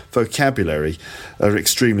of vocabulary are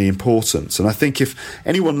extremely important. And I think if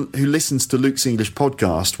anyone who listens to Luke's English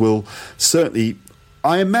podcast will certainly,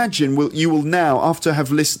 I imagine, you will now, after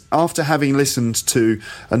having listened to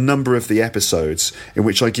a number of the episodes in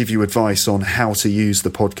which I give you advice on how to use the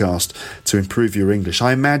podcast to improve your English,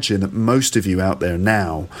 I imagine that most of you out there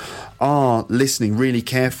now are listening really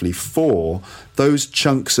carefully for those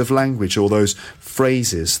chunks of language or those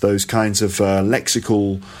phrases, those kinds of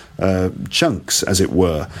lexical chunks, as it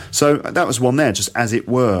were. So that was one there, just as it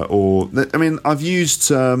were. Or I mean, I've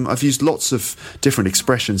used lots of different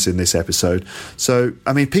expressions in this episode. So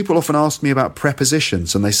I mean, people often ask me about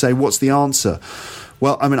prepositions, and they say, "What's the answer?"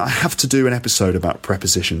 Well, I mean, I have to do an episode about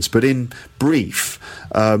prepositions, but in brief,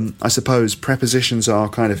 I suppose prepositions are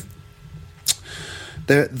kind of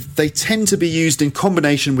they tend to be used in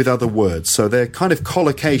combination with other words, so they're kind of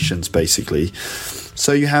collocations, basically.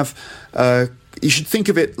 So you have, you should think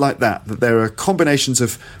of it like that there are combinations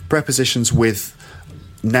of prepositions with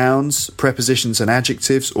nouns, prepositions and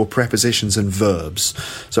adjectives, or prepositions and verbs.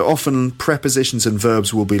 So often prepositions and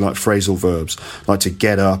verbs will be like phrasal verbs, like to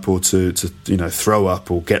get up or to throw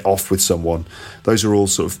up or get off with someone. Those are all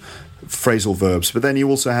sort of phrasal verbs. But then you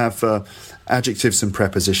also have adjectives and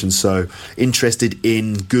prepositions, so interested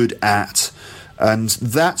in, good at, and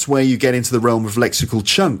that's where you get into the realm of lexical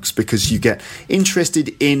chunks, because you get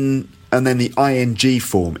interested in and then the ing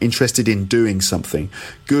form, interested in doing something,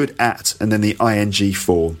 good at, and then the ing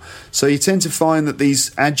form. So you tend to find that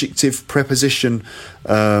these adjective preposition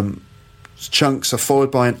chunks are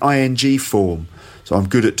followed by an ing form. So I'm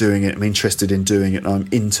good at doing it, I'm interested in doing it, I'm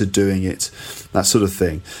into doing it, that sort of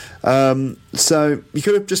thing. So you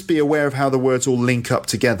could just be aware of how the words all link up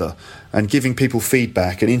together, and giving people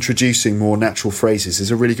feedback and introducing more natural phrases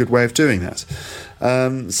is a really good way of doing that.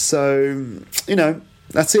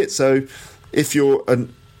 That's it. So if you're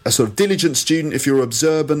a sort of diligent student, if you're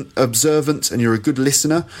observant and you're a good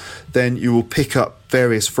listener, then you will pick up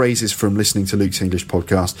various phrases from listening to Luke's English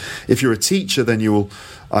podcast. If you're a teacher, then you will,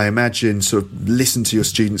 I imagine, sort of listen to your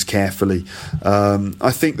students carefully.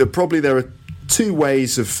 I think that probably there are two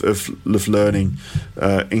ways of learning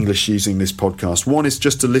English using this podcast. One is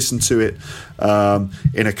just to listen to it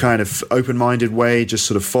in a kind of open-minded way, just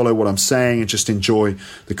sort of follow what I'm saying and just enjoy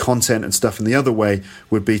the content and stuff. And the other way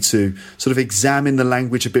would be to sort of examine the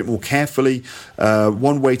language a bit more carefully.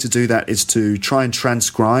 One way to do that is to try and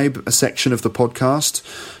transcribe a section of the podcast.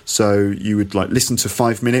 So you would listen to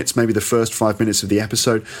 5 minutes, maybe the first 5 minutes of the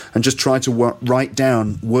episode, and just try to write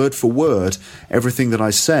down word for word everything that I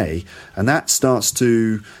say. And that starts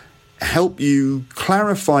to help you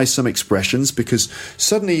clarify some expressions, because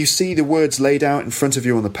suddenly you see the words laid out in front of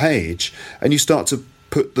you on the page and you start to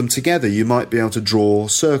put them together. You might be able to draw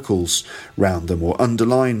circles round them or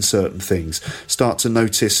underline certain things, start to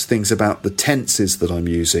notice things about the tenses that I'm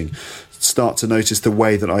using, start to notice the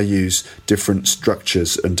way that I use different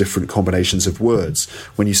structures and different combinations of words.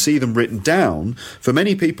 When you see them written down, for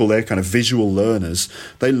many people, they're kind of visual learners.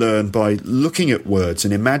 They learn by looking at words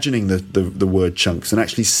and imagining the word chunks and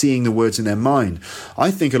actually seeing the words in their mind.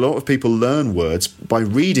 I think a lot of people learn words by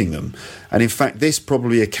reading them. And in fact, this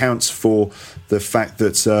probably accounts for the fact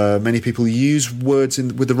that many people use words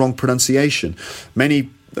with the wrong pronunciation.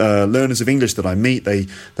 Many learners of English that I meet, they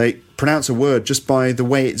pronounce a word just by the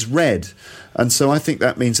way it's read, and so I think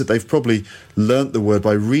that means that they've probably learnt the word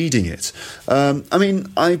by reading it.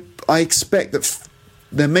 I expect that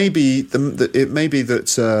there may be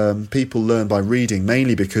that people learn by reading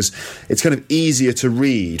mainly because it's kind of easier to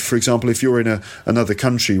read. For example, if you're in another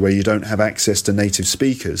country where you don't have access to native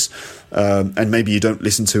speakers, and maybe you don't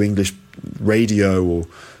listen to English radio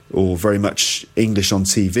or very much English on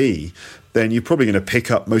TV, then you're probably going to pick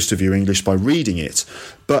up most of your English by reading it.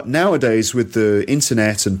 But nowadays, with the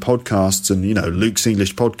internet and podcasts and, Luke's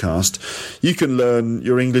English podcast, you can learn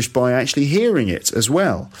your English by actually hearing it as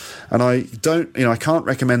well. And I can't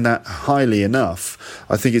recommend that highly enough.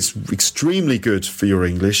 I think it's extremely good for your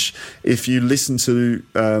English if you listen to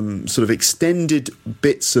sort of extended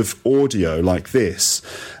bits of audio like this.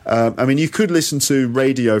 You could listen to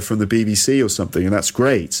radio from the BBC or something, and that's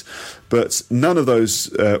great. But none of those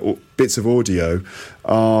bits of audio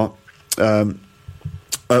are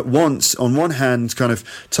on one hand, kind of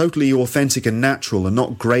totally authentic and natural and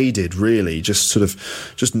not graded, really, just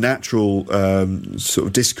natural sort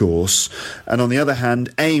of discourse. And on the other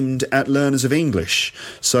hand, aimed at learners of English,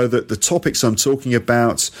 so that the topics I'm talking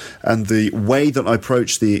about and the way that I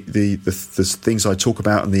approach the things I talk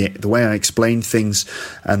about and the way I explain things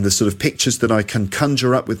and the sort of pictures that I can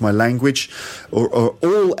conjure up with my language are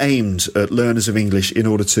all aimed at learners of English in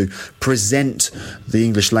order to present the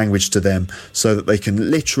English language to them so that they can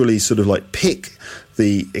literally sort of pick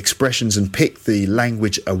the expressions and pick the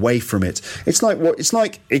language away from it. It's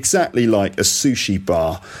like exactly like a sushi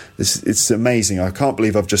bar. It's amazing. I can't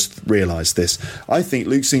believe I've just realised this. I think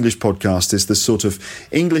Luke's English Podcast is the sort of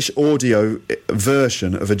English audio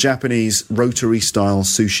version of a Japanese rotary-style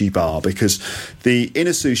sushi bar, because in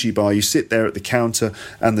a sushi bar, you sit there at the counter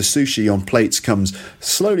and the sushi on plates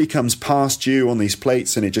slowly comes past you on these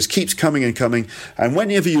plates, and it just keeps coming and coming. And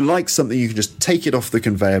whenever you like something, you can just take it off the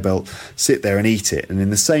conveyor belt, sit there and eat it. And in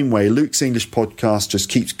the same way, Luke's English Podcast just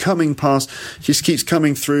keeps coming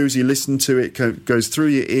through as you listen to it, goes through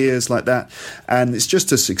your ears like that, and it's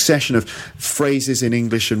just a succession of phrases in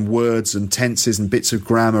English and words and tenses and bits of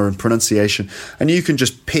grammar and pronunciation, and you can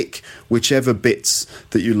just pick whichever bits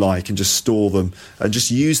that you like and just store them and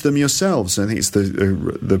just use them yourselves. I think it's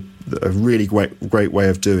a really great way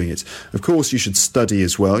of doing it. Of course, you should study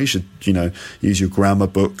as well. You should use your grammar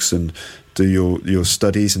books and do your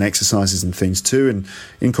studies and exercises and things too, and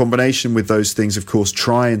in combination with those things, of course,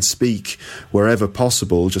 try and speak wherever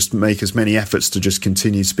possible. Just make as many efforts to just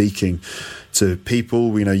continue speaking to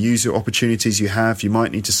people. Use your opportunities you have. You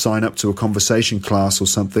might need to sign up to a conversation class or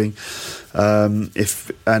something.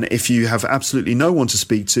 If you have absolutely no one to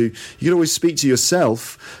speak to, you could always speak to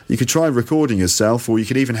yourself. You could try recording yourself, or you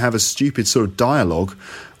could even have a stupid sort of dialogue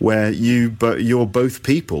where you're both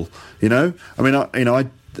people.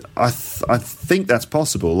 I think that's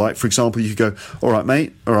possible. Like, for example, you could go, "All right,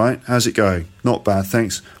 mate. All right, how's it going? Not bad,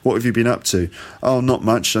 thanks. What have you been up to?" "Oh, not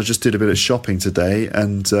much. I just did a bit of shopping today,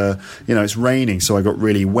 and it's raining, so I got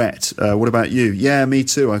really wet. What about you?" "Yeah, me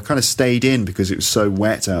too. I kind of stayed in because it was so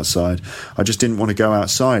wet outside. I just didn't want to go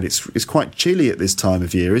outside. It's quite chilly at this time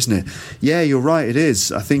of year, isn't it?" "Yeah, you're right. It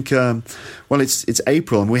is. I think it's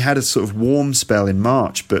April, and we had a sort of warm spell in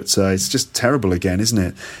March, but it's just terrible again, isn't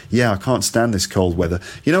it?" "Yeah, I can't stand this cold weather."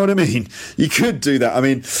 You know what I mean? You could do that. I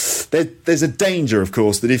mean, there's a danger, of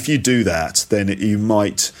course, that if you do that, then you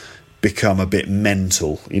might become a bit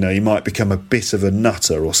mental. You might become a bit of a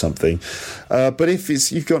nutter or something. But if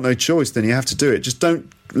you've got no choice, then you have to do it. Just don't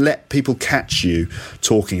let people catch you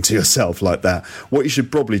talking to yourself like that. What you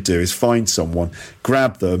should probably do is find someone,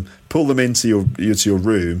 grab them, pull them into your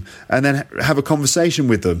room, and then have a conversation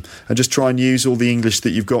with them, and just try and use all the English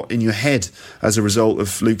that you've got in your head as a result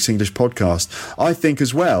of Luke's English Podcast. I think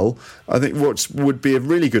what would be a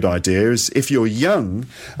really good idea is, if you're young,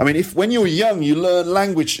 when you're young, you learn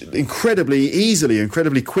language incredibly easily,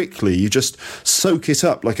 incredibly quickly. You just soak it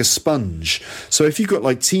up like a sponge. So if you've got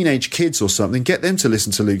like teenage kids or something, get them to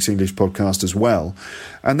listen to Luke's English Podcast as well,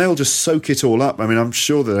 and they'll just soak it all up. I'm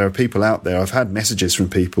sure that there are people out there, I've had messages from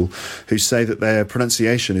people who say that their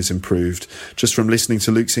pronunciation is improved just from listening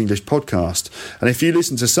to Luke's English Podcast. And if you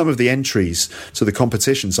listen to some of the entries to the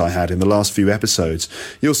competitions I had in the last few episodes,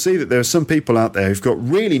 you'll see that there are some people out there who've got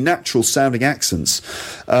really natural sounding accents.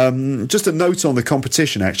 Just a note on the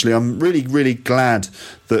competition, actually, I'm really, really glad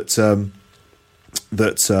that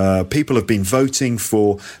people have been voting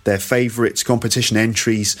for their favourite competition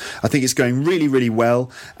entries. I think it's going really, really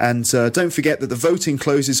well. And don't forget that the voting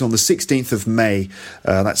closes on the 16th of May.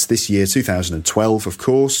 That's this year, 2012, of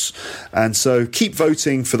course. And so keep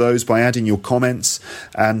voting for those by adding your comments.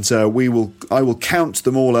 And I will count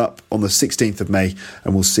them all up on the 16th of May,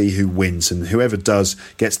 and we'll see who wins. And whoever does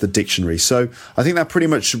gets the dictionary. So I think that pretty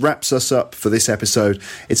much wraps us up for this episode.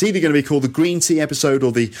 It's either going to be called the green tea episode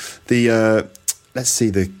or the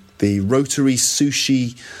rotary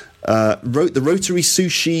sushi, the rotary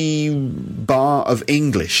sushi bar of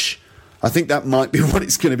English. I think that might be what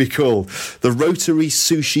it's going to be called. The Rotary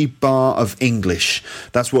Sushi Bar of English.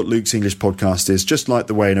 That's what Luke's English Podcast is. Just like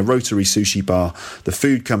the way in a rotary sushi bar, the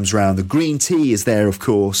food comes round. The green tea is there, of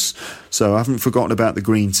course. So I haven't forgotten about the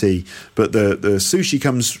green tea. But the sushi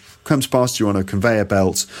comes past you on a conveyor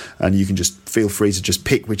belt, and you can just feel free to just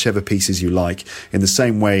pick whichever pieces you like. In the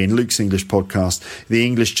same way, in Luke's English Podcast, the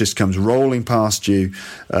English just comes rolling past you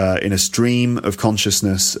in a stream of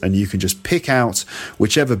consciousness, and you can just pick out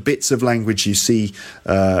whichever bits of language you see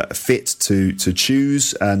fit to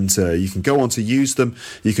choose, and you can go on to use them.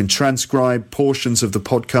 You can transcribe portions of the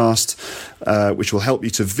podcast, which will help you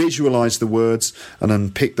to visualize the words and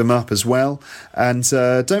then pick them up as well. And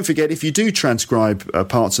don't forget, if you do transcribe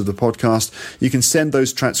parts of the podcast, you can send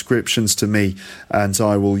those transcriptions to me, and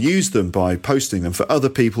I will use them by posting them for other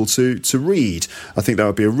people to read. I think that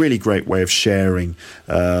would be a really great way of sharing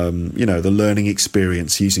the learning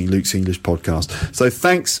experience using Luke's English Podcast. So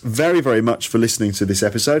thanks very, very much for listening to this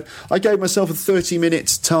episode. I gave myself a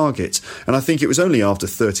 30-minute target, and I think it was only after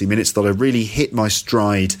 30 minutes that I really hit my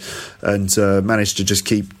stride and managed to just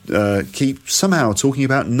keep somehow talking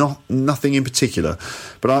about nothing in particular.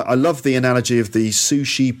 But I love the analogy of the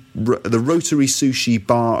sushi the rotary sushi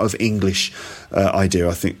bar of English idea.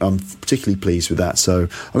 I think I'm particularly pleased with that, so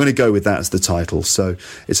I'm going to go with that as the title. So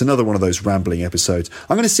it's another one of those rambling episodes.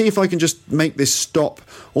 I'm going to see if I can just make this stop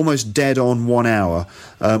almost dead on 1 hour.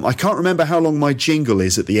 I can't remember how long my jingle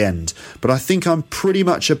is at the end, but I think I'm pretty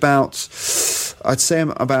much about, I'd say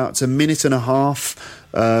I'm about a minute and a half,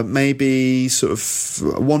 maybe sort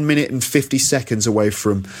of 1 minute and 50 seconds away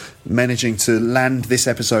from managing to land this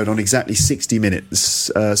episode on exactly 60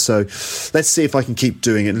 minutes. So let's see if I can keep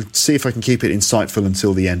doing it and see if I can keep it insightful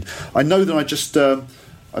until the end. I know that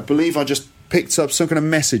I believe I just picked up some kind of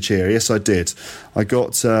message here. Yes, I did. I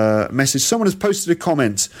got a message. Someone has posted a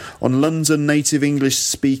comment on London Native English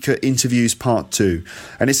Speaker Interviews Part 2.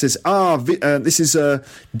 And it says, this is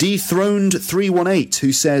Dethroned 318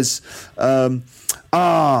 who says,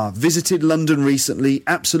 visited London recently,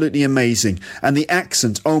 absolutely amazing. And the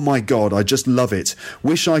accent, oh my God, I just love it.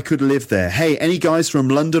 Wish I could live there. Hey, any guys from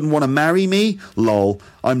London want to marry me? Lol,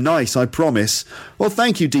 I'm nice, I promise. Well,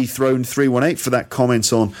 thank you, Dethroned 318, for that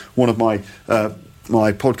comment on one of my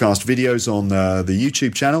podcast videos on the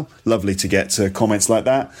YouTube channel. Lovely to get comments like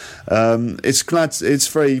that. It's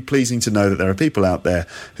very pleasing to know that there are people out there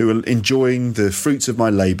who are enjoying the fruits of my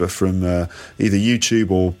labour from either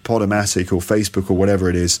YouTube or Podomatic or Facebook or whatever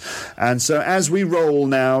it is. And so as we roll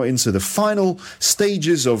now into the final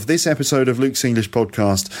stages of this episode of Luke's English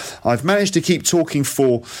Podcast, I've managed to keep talking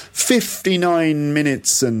for 59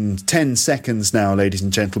 minutes and 10 seconds now, ladies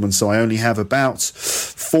and gentlemen, so I only have about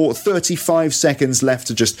 35 seconds left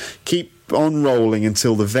to just keep on rolling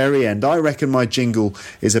until the very end. I reckon my jingle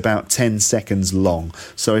is about 10 seconds long.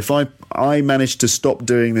 So if I manage to stop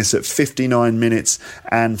doing this at 59 minutes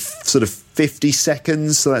and sort of 50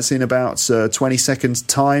 seconds, so that's in about 20 seconds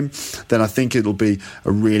time, then I think it'll be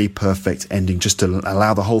a really perfect ending, just to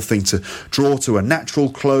allow the whole thing to draw to a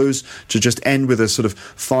natural close, to just end with a sort of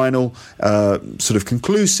final, sort of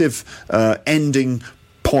conclusive ending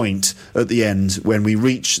point at the end when we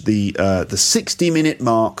reach the 60-minute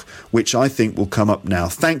mark, which I think will come up now.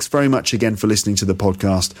 Thanks very much again for listening to the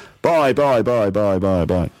podcast. Bye, bye, bye, bye, bye,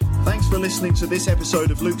 bye. Thanks for listening to this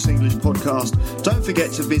episode of Luke's English Podcast. Don't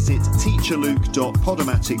forget to visit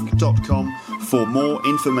teacherluke.podomatic.com for more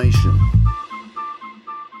information.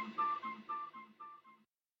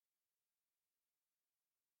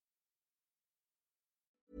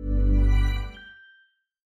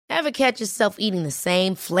 Ever catch yourself eating the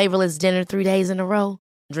same flavorless dinner 3 days in a row?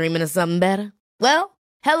 Dreaming of something better? Well,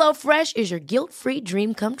 HelloFresh is your guilt-free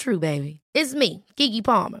dream come true, baby. It's me, Keke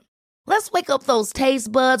Palmer. Let's wake up those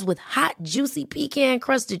taste buds with hot, juicy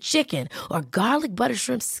pecan-crusted chicken or garlic butter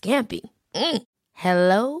shrimp scampi.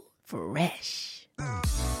 Hello Fresh.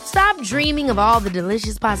 Stop dreaming of all the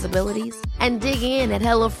delicious possibilities and dig in at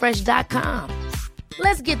HelloFresh.com.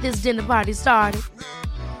 Let's get this dinner party started.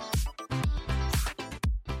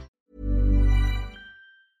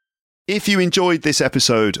 If you enjoyed this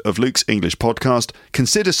episode of Luke's English Podcast,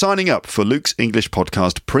 consider signing up for Luke's English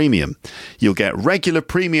Podcast Premium. You'll get regular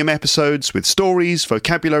premium episodes with stories,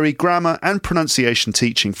 vocabulary, grammar and pronunciation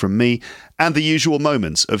teaching from me and the usual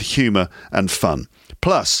moments of humour and fun.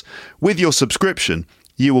 Plus, with your subscription,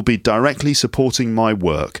 you will be directly supporting my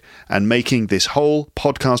work and making this whole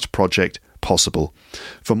podcast project possible.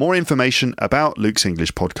 For more information about Luke's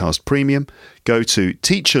English Podcast Premium, go to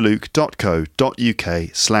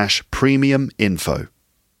teacherluke.co.uk/premium info.